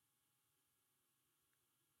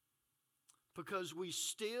because we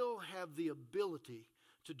still have the ability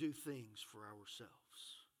to do things for ourselves.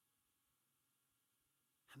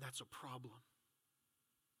 And that's a problem.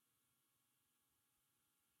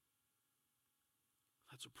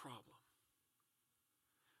 That's a problem.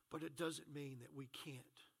 But it doesn't mean that we can't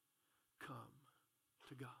come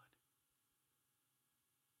to God.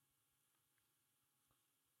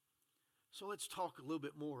 So let's talk a little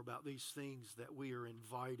bit more about these things that we are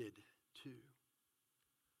invited to.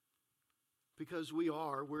 Because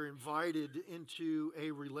we're invited into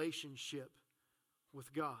a relationship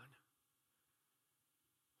with God.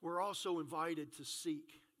 We're also invited to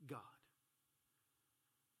seek God.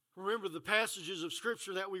 Remember, the passages of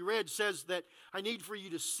Scripture that we read says that I need for you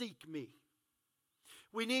to seek me.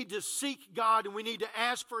 We need to seek God, and we need to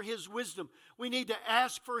ask for His wisdom. We need to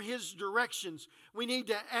ask for His directions. We need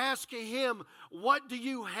to ask Him, what do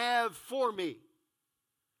you have for me?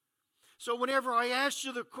 So whenever I ask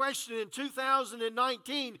you the question in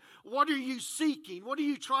 2019, what are you seeking? What are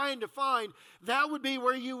you trying to find? That would be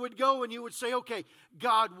where you would go and you would say, okay,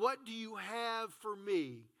 God, what do you have for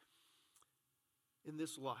me in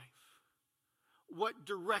this life? What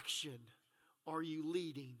direction are you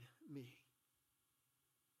leading me?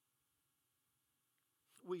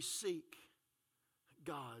 We seek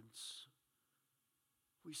God.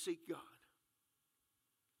 We seek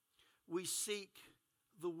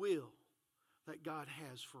the will that God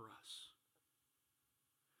has for us.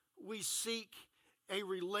 We seek a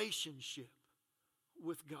relationship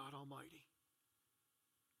with God Almighty.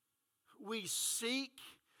 We seek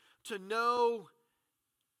to know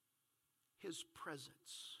His presence.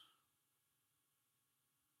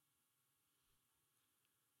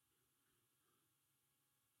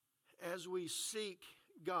 As we seek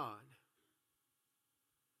God,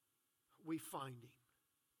 we find Him.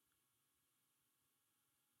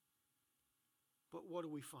 But what do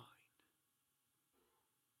we find?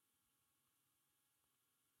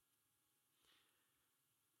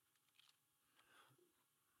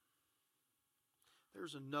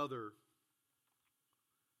 There's another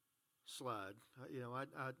slide.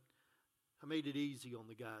 I made it easy on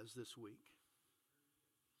the guys this week.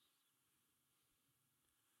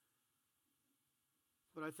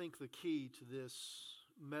 But I think the key to this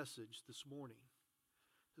message this morning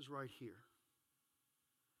is right here.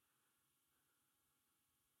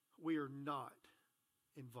 We are not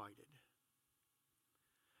invited.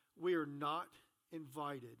 We are not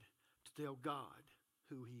invited to tell God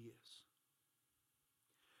who He is.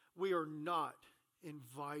 We are not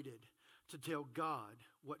invited to tell God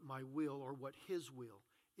what my will or what His will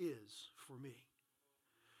is for me.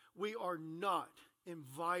 We are not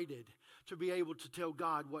invited to be able to tell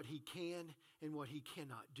God what He can and what He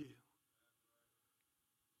cannot do.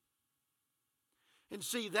 And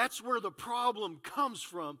see, that's where the problem comes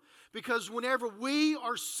from, because whenever we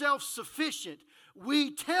are self-sufficient,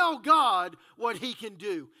 we tell God what He can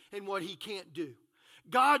do and what He can't do.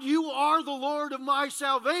 God, you are the Lord of my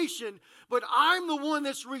salvation, but I'm the one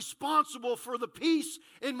that's responsible for the peace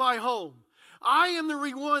in my home. I am the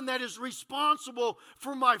one that is responsible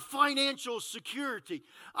for my financial security.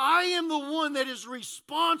 I am the one that is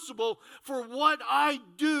responsible for what I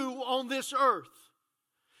do on this earth.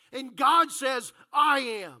 And God says, I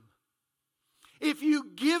am. If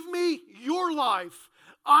you give me your life,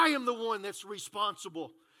 I am the one that's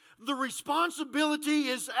responsible. The responsibility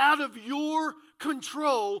is out of your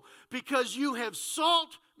control because you have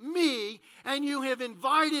sought me and you have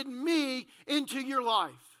invited me into your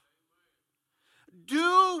life.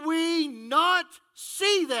 Do we not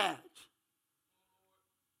see that?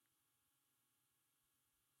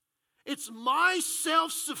 It's my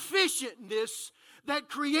self-sufficientness that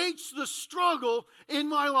creates the struggle in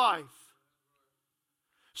my life.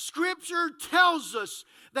 Scripture tells us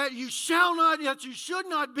that you should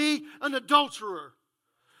not be an adulterer.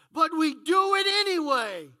 But we do it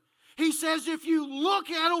anyway. He says if you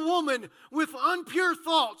look at a woman with impure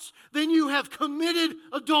thoughts, then you have committed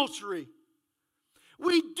adultery.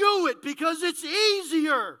 We do it because it's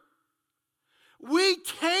easier. We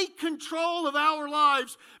take control of our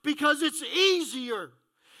lives because it's easier.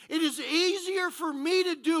 It is easier for me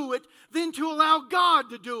to do it than to allow God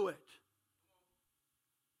to do it.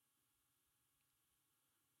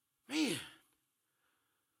 Man.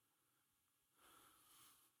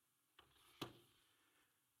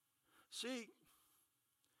 See,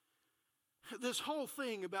 this whole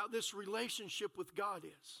thing about this relationship with God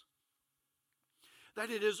is that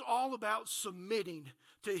it is all about submitting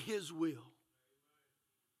to His will.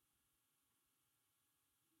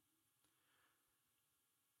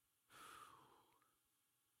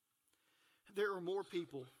 There are more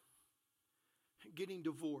people getting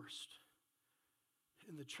divorced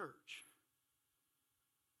in the church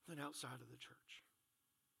than outside of the church.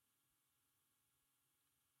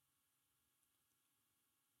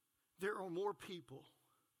 there are more people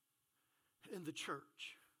in the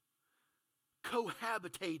church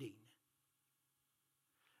cohabitating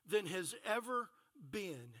than has ever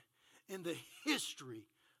been in the history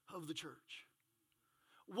of the church.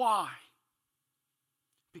 Why?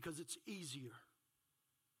 Because it's easier.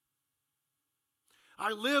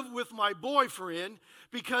 I live with my boyfriend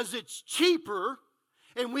because it's cheaper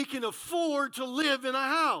and we can afford to live in a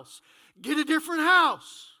house. Get a different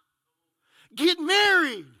house. Get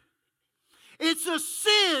married. It's a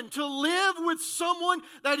sin to live with someone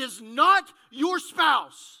that is not your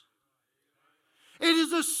spouse. It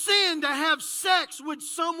is a sin to have sex with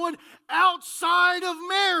someone outside of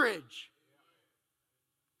marriage.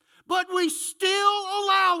 But we still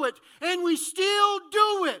allow it and we still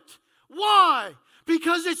do it. Why?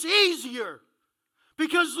 Because it's easier.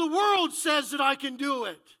 Because the world says that I can do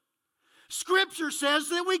it. Scripture says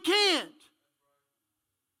that we can't.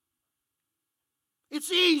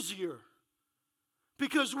 It's easier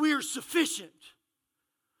because we are sufficient.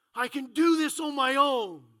 I can do this on my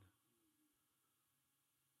own.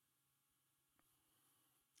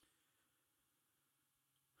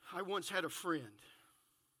 I once had a friend.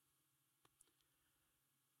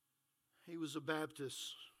 He was a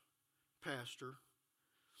Baptist pastor.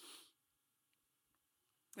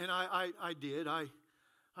 And I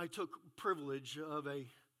took privilege of a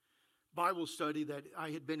Bible study that I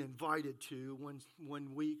had been invited to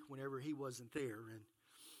one week whenever he wasn't there.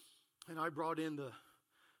 And I brought in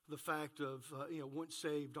the fact of, once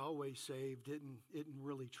saved, always saved, isn't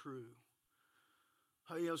really true.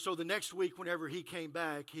 So the next week whenever he came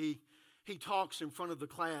back, he talks in front of the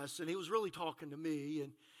class, and he was really talking to me.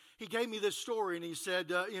 And he gave me this story, and he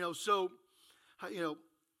said,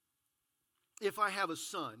 if I have a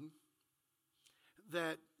son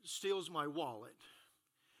that steals my wallet,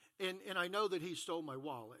 and I know that he stole my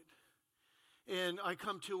wallet, and I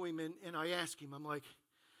come to him and I ask him, I'm like,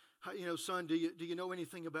 son, do you know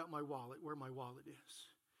anything about my wallet, where my wallet is?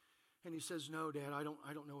 And he says, no, Dad, I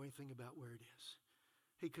don't know anything about where it is.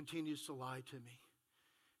 He continues to lie to me.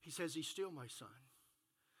 He says he's still my son.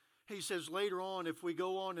 He says later on, if we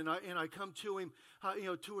go on and I come to him,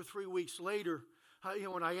 2 or 3 weeks later,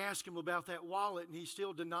 and I ask him about that wallet, and he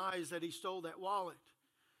still denies that he stole that wallet,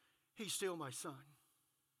 he's still my son.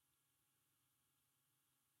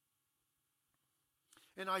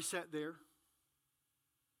 And I sat there,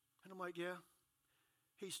 and I'm like, yeah,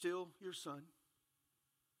 he's still your son.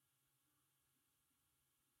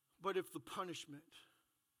 But if the punishment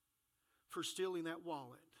for stealing that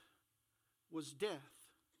wallet was death,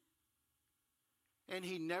 and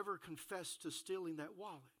he never confessed to stealing that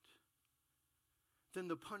wallet, then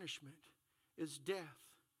the punishment is death,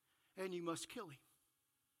 and you must kill him.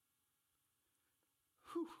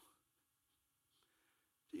 Whew.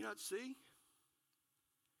 Do you not see?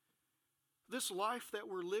 This life that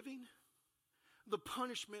we're living, the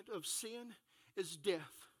punishment of sin is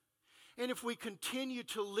death. And if we continue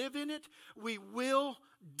to live in it, we will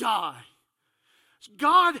die.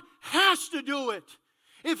 God has to do it.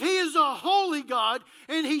 If He is a holy God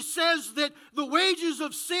and He says that the wages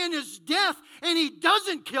of sin is death and He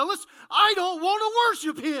doesn't kill us, I don't want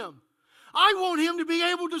to worship Him. I want Him to be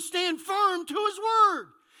able to stand firm to His word.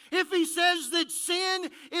 If He says that sin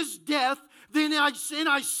is death, then I sin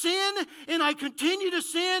and I continue to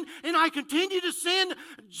sin and I continue to sin,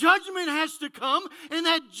 judgment has to come, and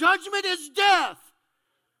that judgment is death.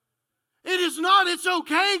 It is not, it's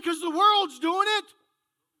okay because the world's doing it.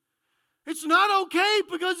 It's not okay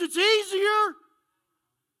because it's easier.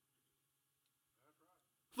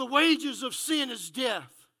 The wages of sin is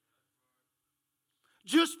death.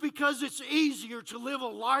 Just because it's easier to live a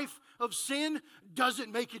life of sin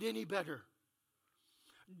doesn't make it any better.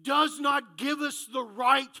 Does not give us the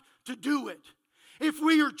right to do it. If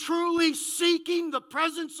we are truly seeking the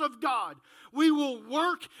presence of God, we will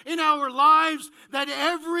work in our lives that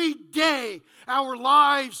every day our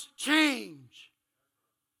lives change.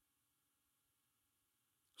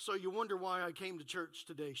 So you wonder why I came to church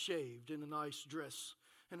today shaved, in a nice dress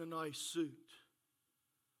and a nice suit.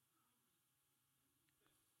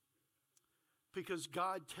 Because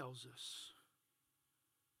God tells us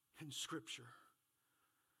in Scripture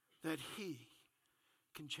that He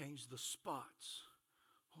can change the spots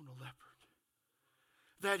on a leopard.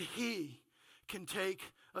 That He can take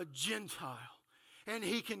a Gentile and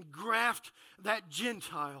He can graft that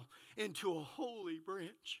Gentile into a holy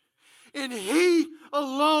branch. And He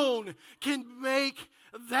alone can make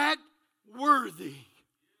that worthy.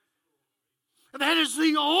 That is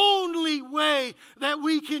the only way that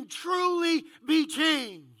we can truly be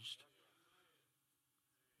changed.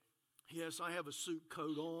 Yes, I have a suit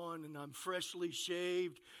coat on and I'm freshly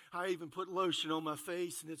shaved. I even put lotion on my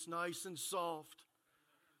face and it's nice and soft.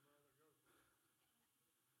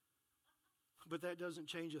 But that doesn't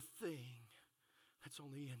change a thing that's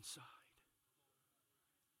on the inside.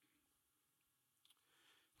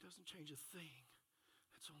 It doesn't change a thing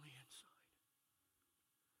that's on the inside.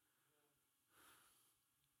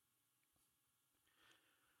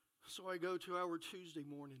 So I go to our Tuesday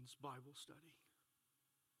morning's Bible study.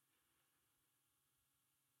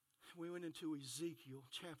 We went into Ezekiel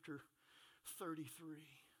chapter 33,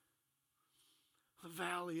 the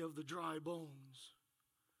valley of the dry bones.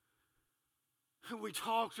 And we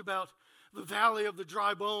talked about the valley of the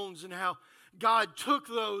dry bones and how God took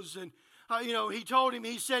those and, he told him,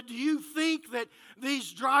 he said, do you think that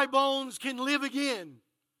these dry bones can live again?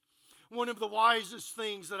 One of the wisest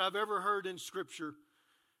things that I've ever heard in Scripture.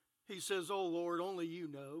 He says, oh Lord, only you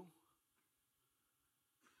know.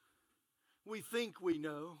 We think we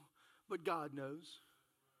know, but God knows.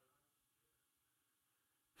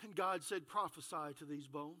 And God said, prophesy to these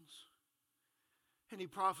bones. And he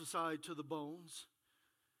prophesied to the bones.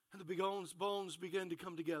 And the bones began to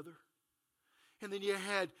come together. And then you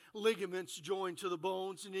had ligaments joined to the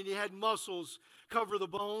bones. And then you had muscles cover the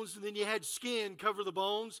bones. And then you had skin cover the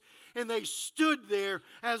bones. And they stood there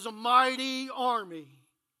as a mighty army.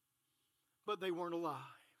 But they weren't alive.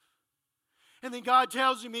 And then God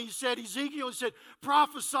tells him, Ezekiel said,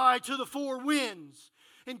 prophesy to the four winds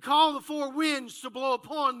and call the four winds to blow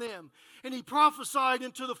upon them. And he prophesied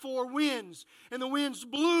into the four winds, and the winds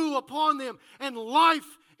blew upon them, and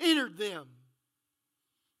life entered them.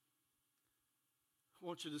 I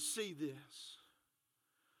want you to see this,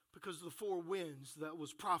 because the four winds that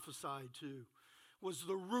was prophesied to was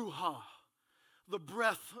the Ruach, the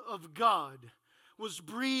breath of God, was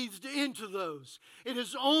breathed into those. It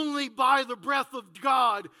is only by the breath of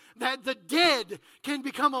God that the dead can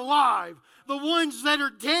become alive. The ones that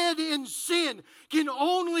are dead in sin can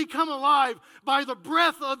only come alive by the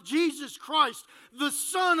breath of Jesus Christ, the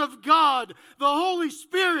Son of God, the Holy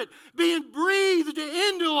Spirit being breathed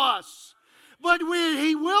into us. But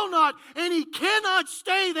He will not and He cannot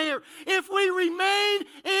stay there if we remain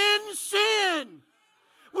in sin.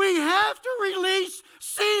 We have to release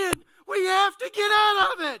sin. We have to get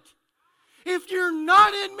out of it. If you're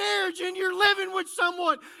not in marriage and you're living with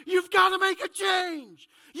someone, you've got to make a change.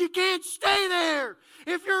 You can't stay there.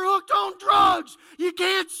 If you're hooked on drugs, you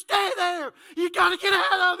can't stay there. You got to get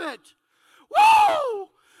out of it. Woo!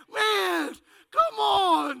 Man, come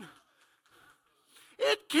on.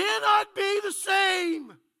 It cannot be the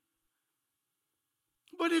same.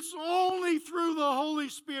 But it's only through the Holy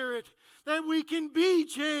Spirit that we can be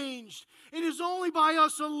changed. It is only by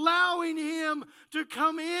us allowing Him to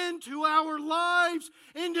come into our lives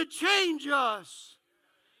and to change us.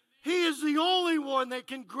 He is the only one that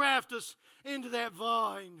can graft us into that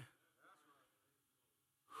vine.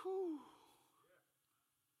 Whew.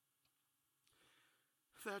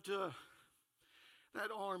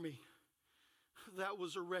 That army that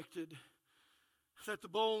was erected, that the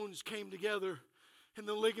bones came together and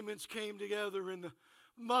the ligaments came together and the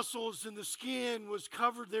muscles and the skin was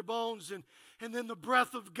covered their bones, and then the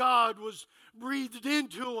breath of God was breathed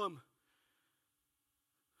into them.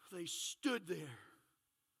 They stood there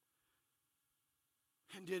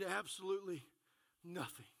and did absolutely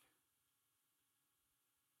nothing.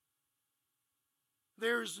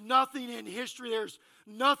 There's nothing in history, there's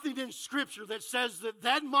nothing in Scripture that says that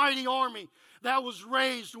that mighty army that was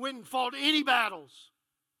raised went and fought any battles.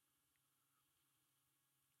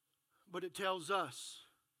 But it tells us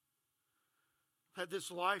that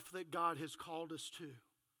this life that God has called us to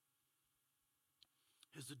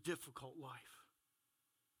is a difficult life.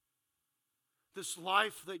 This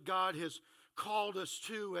life that God has called us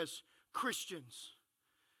to as Christians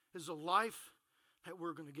is a life that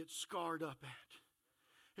we're going to get scarred up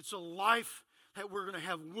at. It's a life that we're going to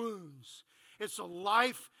have wounds. It's a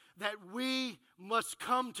life that we must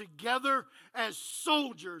come together as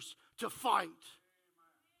soldiers to fight.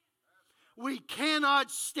 We cannot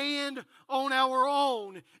stand on our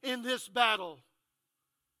own in this battle.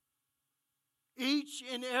 Each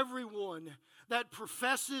and every one that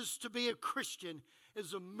professes to be a Christian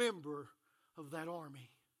is a member of that army.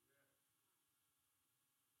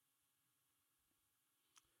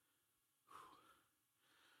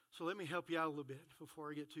 So let me help you out a little bit before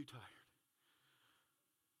I get too tired.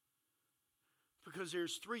 Because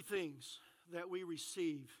there's three things that we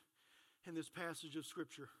receive in this passage of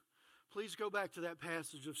Scripture. Please go back to that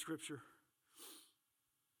passage of Scripture.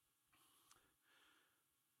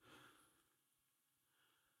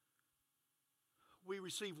 We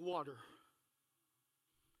receive water.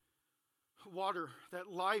 water,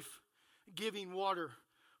 that life-giving water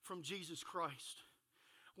from Jesus Christ.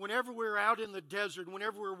 Whenever we're out in the desert,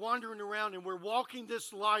 whenever we're wandering around and we're walking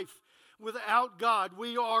this life without God,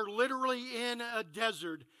 we are literally in a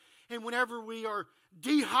desert. And whenever we are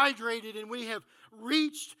dehydrated and we have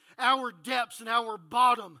reached our depths and our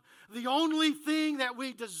bottom, the only thing that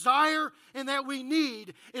we desire and that we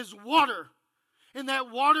need is water. And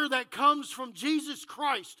that water that comes from Jesus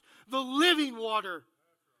Christ, the living water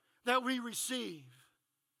that we receive.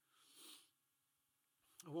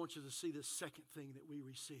 I want you to see the second thing that we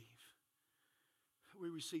receive. We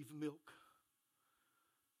receive milk.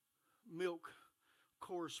 Milk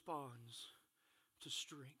corresponds to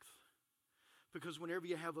strength. Because whenever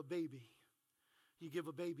you have a baby, you give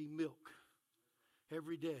a baby milk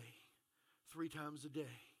every day, 3 times a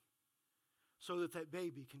day, so that that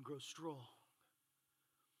baby can grow strong.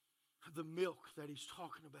 The milk that he's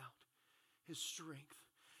talking about is strength.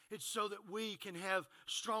 It's so that we can have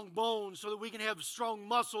strong bones, so that we can have strong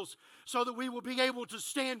muscles, so that we will be able to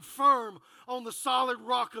stand firm on the solid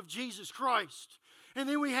rock of Jesus Christ. And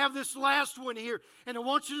then we have this last one here, and I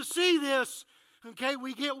want you to see this. Okay,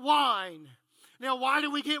 we get wine. Now, why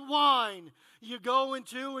do we get wine? You go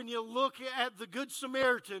into and you look at the Good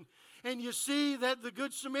Samaritan, and you see that the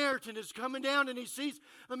Good Samaritan is coming down and he sees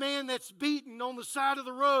the man that's beaten on the side of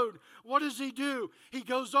the road. What does he do? He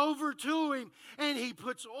goes over to him and he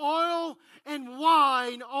puts oil and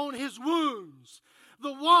wine on his wounds.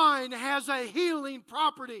 The wine has a healing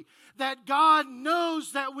property that God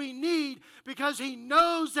knows that we need because He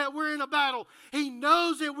knows that we're in a battle. He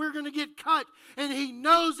knows that we're going to get cut, and He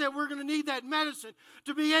knows that we're going to need that medicine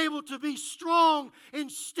to be able to be strong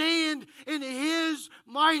and stand in His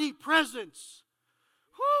mighty presence.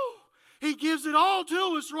 Whew! He gives it all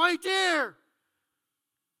to us right there.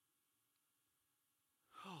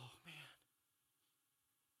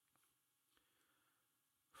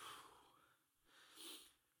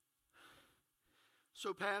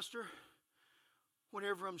 So, Pastor,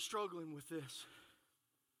 whenever I'm struggling with this,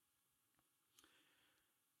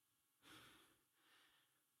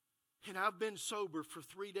 and I've been sober for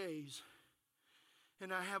 3 days,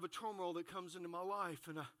 and I have a turmoil that comes into my life,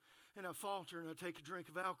 and I falter and I take a drink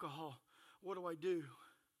of alcohol, what do?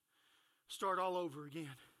 Start all over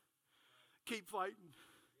again. Keep fighting.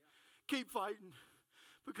 Keep fighting,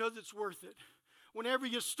 because it's worth it. Whenever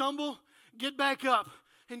you stumble, get back up.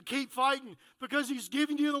 And keep fighting, because He's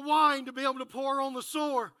giving you the wine to be able to pour on the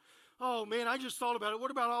sore. Oh man, I just thought about it. What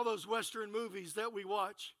about all those Western movies that we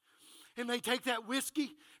watch? And they take that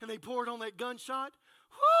whiskey and they pour it on that gunshot.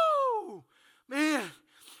 Whoo! Man.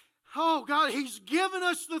 Oh God, He's given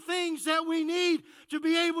us the things that we need to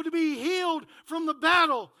be able to be healed from the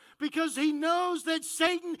battle, because He knows that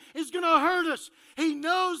Satan is going to hurt us. He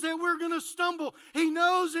knows that we're going to stumble. He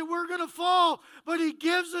knows that we're going to fall, but He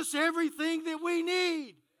gives us everything that we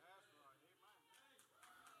need.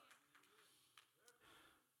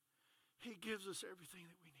 He gives us everything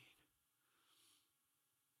that we need.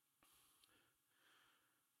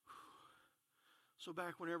 So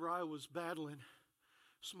back whenever I was battling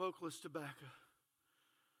smokeless tobacco,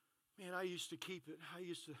 man, I used to keep it. I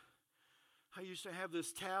used to have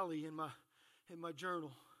this tally in my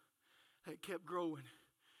journal that kept growing.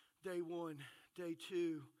 Day 1, day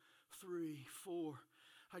 2, 3, 4.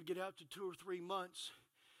 I'd get out to 2 or 3 months,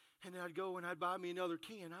 and then I'd go and I'd buy me another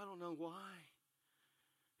can. I don't know why.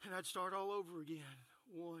 And I'd start all over again.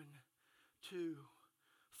 1, 2,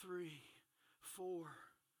 3, 4.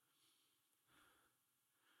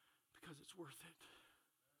 Because it's worth it.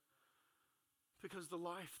 Because the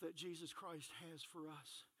life that Jesus Christ has for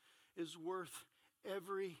us is worth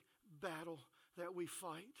every battle that we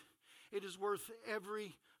fight. It is worth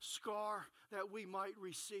every scar that we might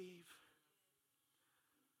receive.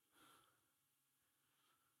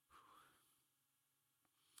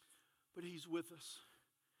 But He's with us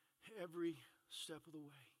every step of the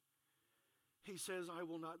way. He says, I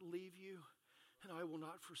will not leave you and I will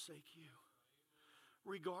not forsake you.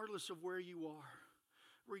 Regardless of where you are,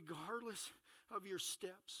 regardless of your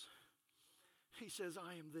steps, He says,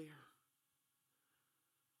 I am there.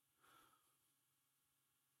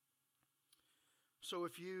 So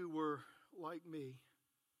if you were like me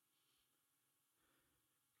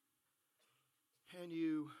and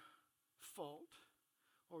you fought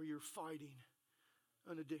or you're fighting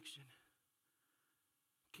an addiction,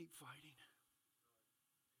 keep fighting.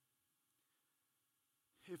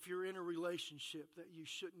 If you're in a relationship that you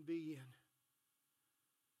shouldn't be in,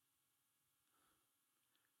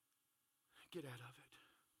 get out of it.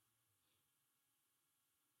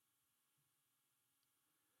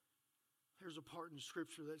 There's a part in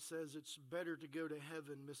Scripture that says it's better to go to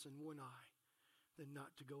heaven missing one eye than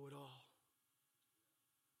not to go at all.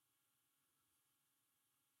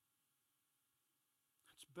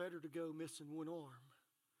 It's better to go missing one arm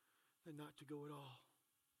than not to go at all.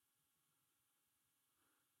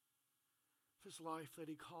 This life that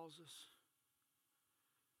He calls us,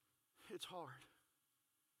 it's hard.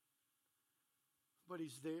 But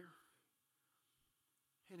He's there.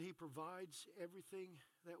 And He provides everything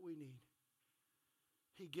that we need.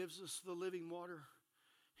 He gives us the living water.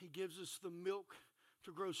 He gives us the milk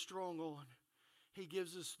to grow strong on. He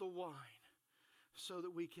gives us the wine so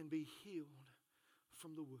that we can be healed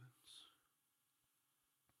from the wounds.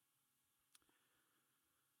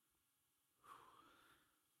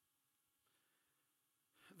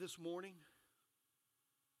 This morning,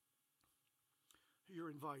 you're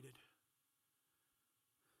invited.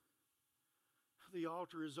 The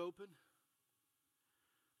altar is open.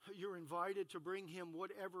 You're invited to bring Him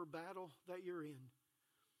whatever battle that you're in.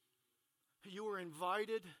 You are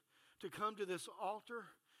invited to come to this altar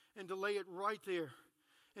and to lay it right there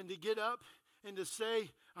and to get up and to say,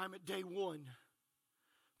 I'm at day one,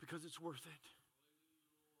 because it's worth it.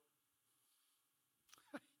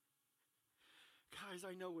 Guys,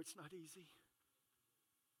 I know it's not easy.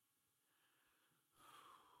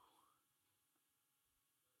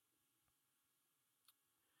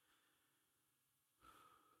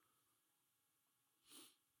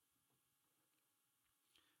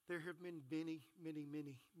 There have been many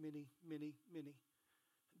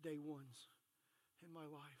day ones in my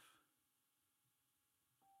life.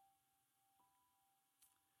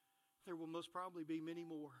 There will most probably be many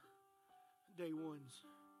more day ones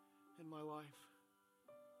in my life.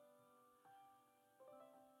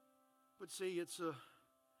 But see, it's a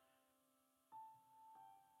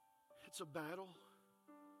battle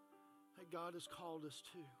that God has called us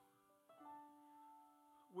to.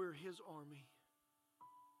 We're His army.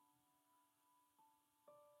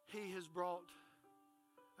 He has brought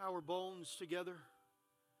our bones together.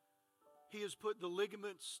 He has put the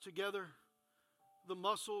ligaments together, the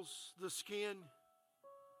muscles, the skin.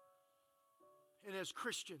 And as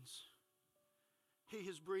Christians, He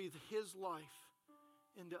has breathed His life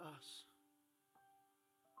into us.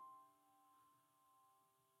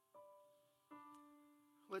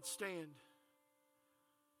 Let's stand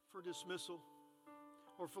for dismissal,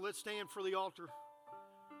 or let's stand for the altar.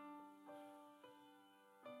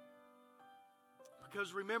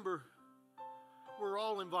 Because remember, we're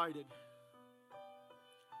all invited.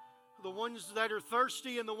 The ones that are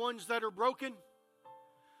thirsty and the ones that are broken,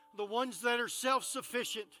 the ones that are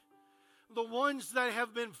self-sufficient, the ones that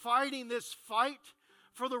have been fighting this fight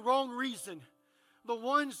for the wrong reason, the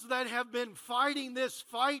ones that have been fighting this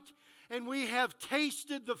fight and we have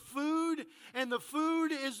tasted the food and the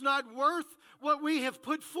food is not worth what we have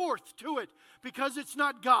put forth to it because it's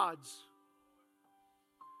not God's.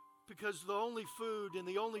 Because the only food and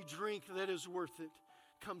the only drink that is worth it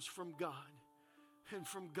comes from God and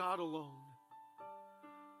from God alone.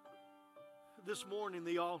 This morning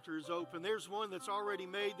the altar is open. There's one that's already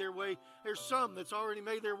made their way. There's some that's already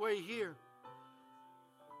made their way here.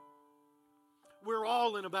 We're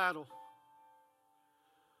all in a battle.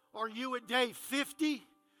 Are you at day 50?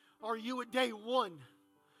 Are you at day 1?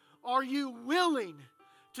 Are you willing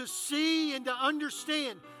to see and to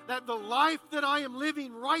understand that the life that I am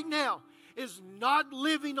living right now is not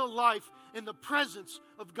living a life in the presence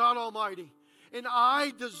of God Almighty? And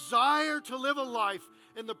I desire to live a life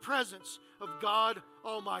in the presence of God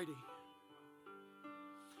Almighty.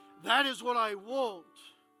 That is what I want.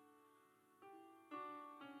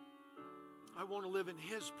 I want to live in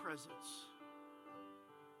His presence.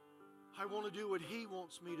 I want to do what He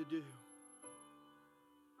wants me to do.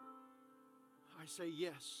 I say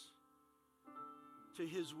yes to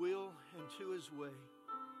His will and to His way.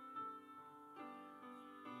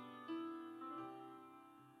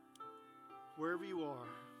 Wherever you are,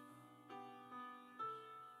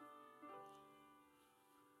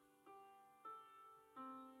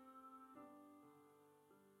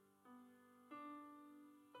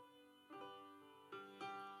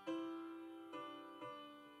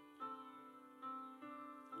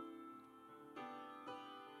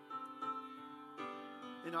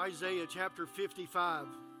 in Isaiah chapter 55,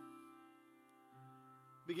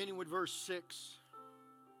 beginning with verse 6,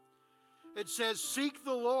 it says, "Seek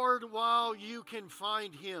the Lord while you can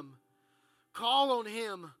find Him. Call on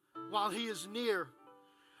Him while He is near.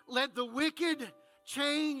 Let the wicked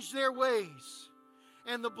change their ways,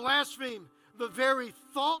 and the blaspheme the very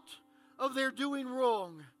thought of their doing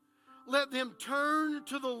wrong. Let them turn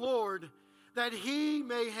to the Lord, that He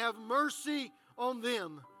may have mercy on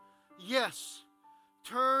them. Yes,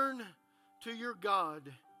 turn to your God,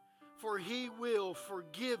 for He will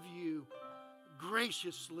forgive you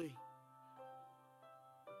graciously.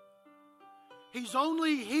 He's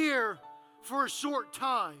only here for a short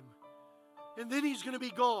time, and then He's going to be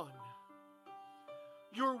gone.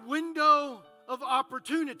 Your window of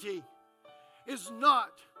opportunity is not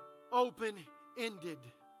open-ended.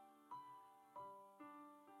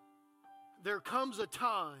 There comes a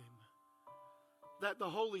time that the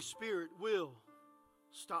Holy Spirit will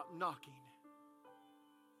stop knocking.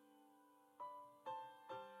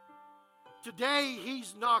 Today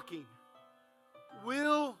He's knocking.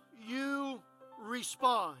 Will you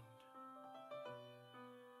respond?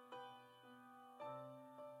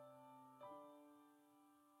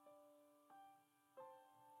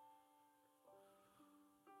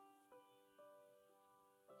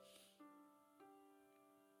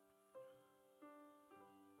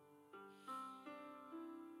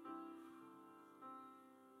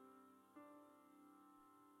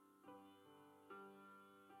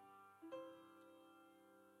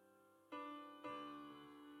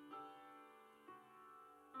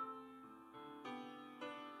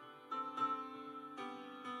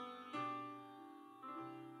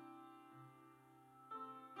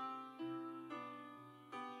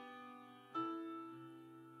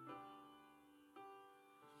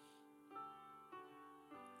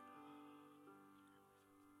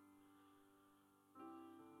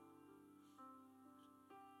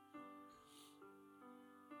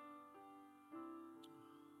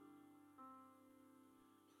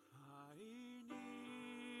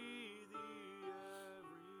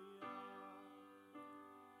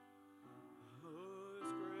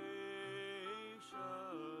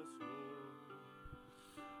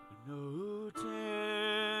 No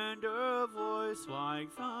tender voice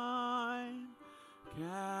like thine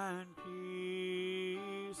can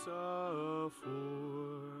peace afford.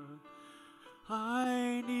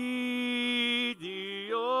 I need thee,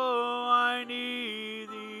 oh, I need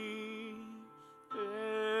thee.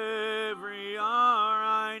 Every hour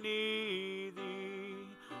I need thee.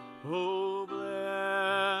 Oh,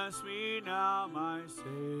 bless me now, my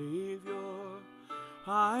Savior.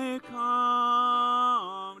 I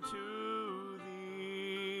come to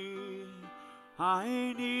thee.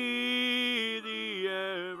 I need thee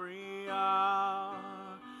every hour.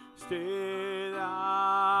 Stay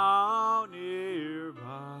thou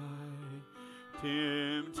nearby.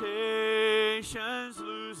 Temptations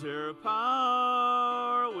lose their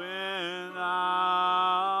power when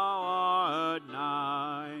thou art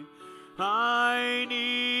nigh. I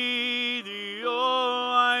need thee,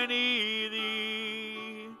 oh, I need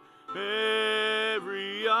thee.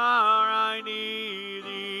 Every hour I need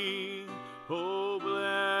thee. Oh,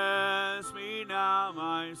 bless me now,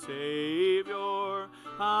 my Savior.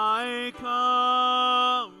 I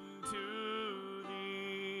come to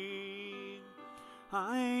thee.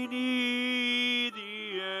 I need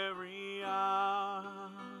thee every hour.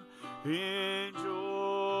 In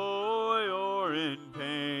joy or in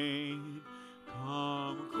pain,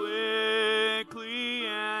 come quickly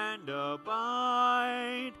and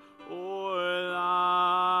abide, or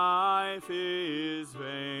life is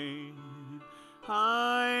vain.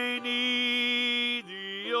 I need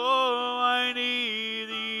thee, oh, I need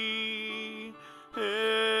thee.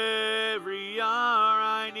 Every hour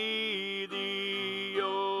I need thee.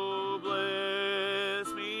 Oh,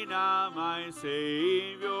 bless me now, my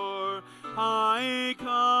Savior. I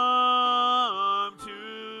come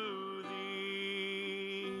to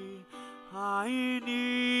thee. I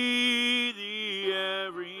need thee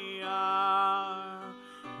every hour.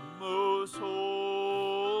 Most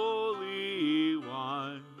Holy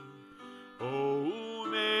One, oh,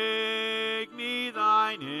 make me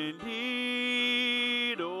thine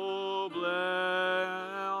indeed. Oh,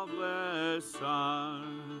 blessed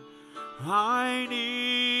Son, I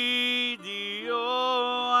need thee,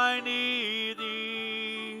 oh, I need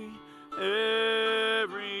thee.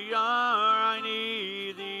 Every hour I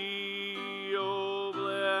need thee. Oh,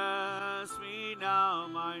 bless me now,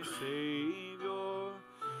 my Savior.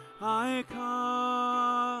 I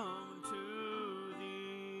come to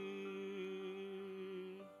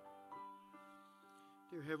thee.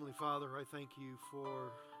 Dear Heavenly Father, I thank you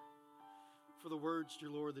for the words, dear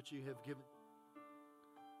Lord, that you have given.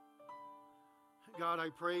 God, I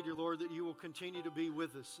pray, dear Lord, that you will continue to be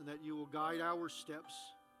with us and that you will guide our steps.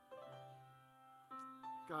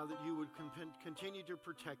 God, that you would continue to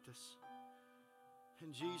protect us.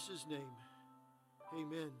 In Jesus' name,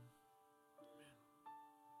 amen.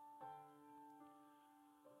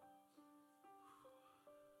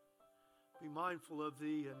 Be mindful of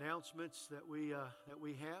the announcements that we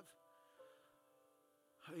have.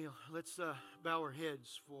 Let's bow our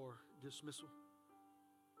heads for dismissal.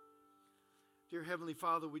 Dear Heavenly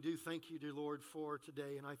Father, we do thank you, dear Lord, for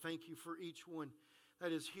today. And I thank you for each one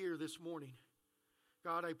that is here this morning.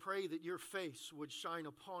 God, I pray that your face would shine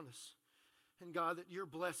upon us. And God, that your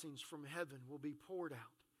blessings from heaven will be poured out.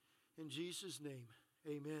 In Jesus' name,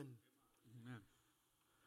 amen.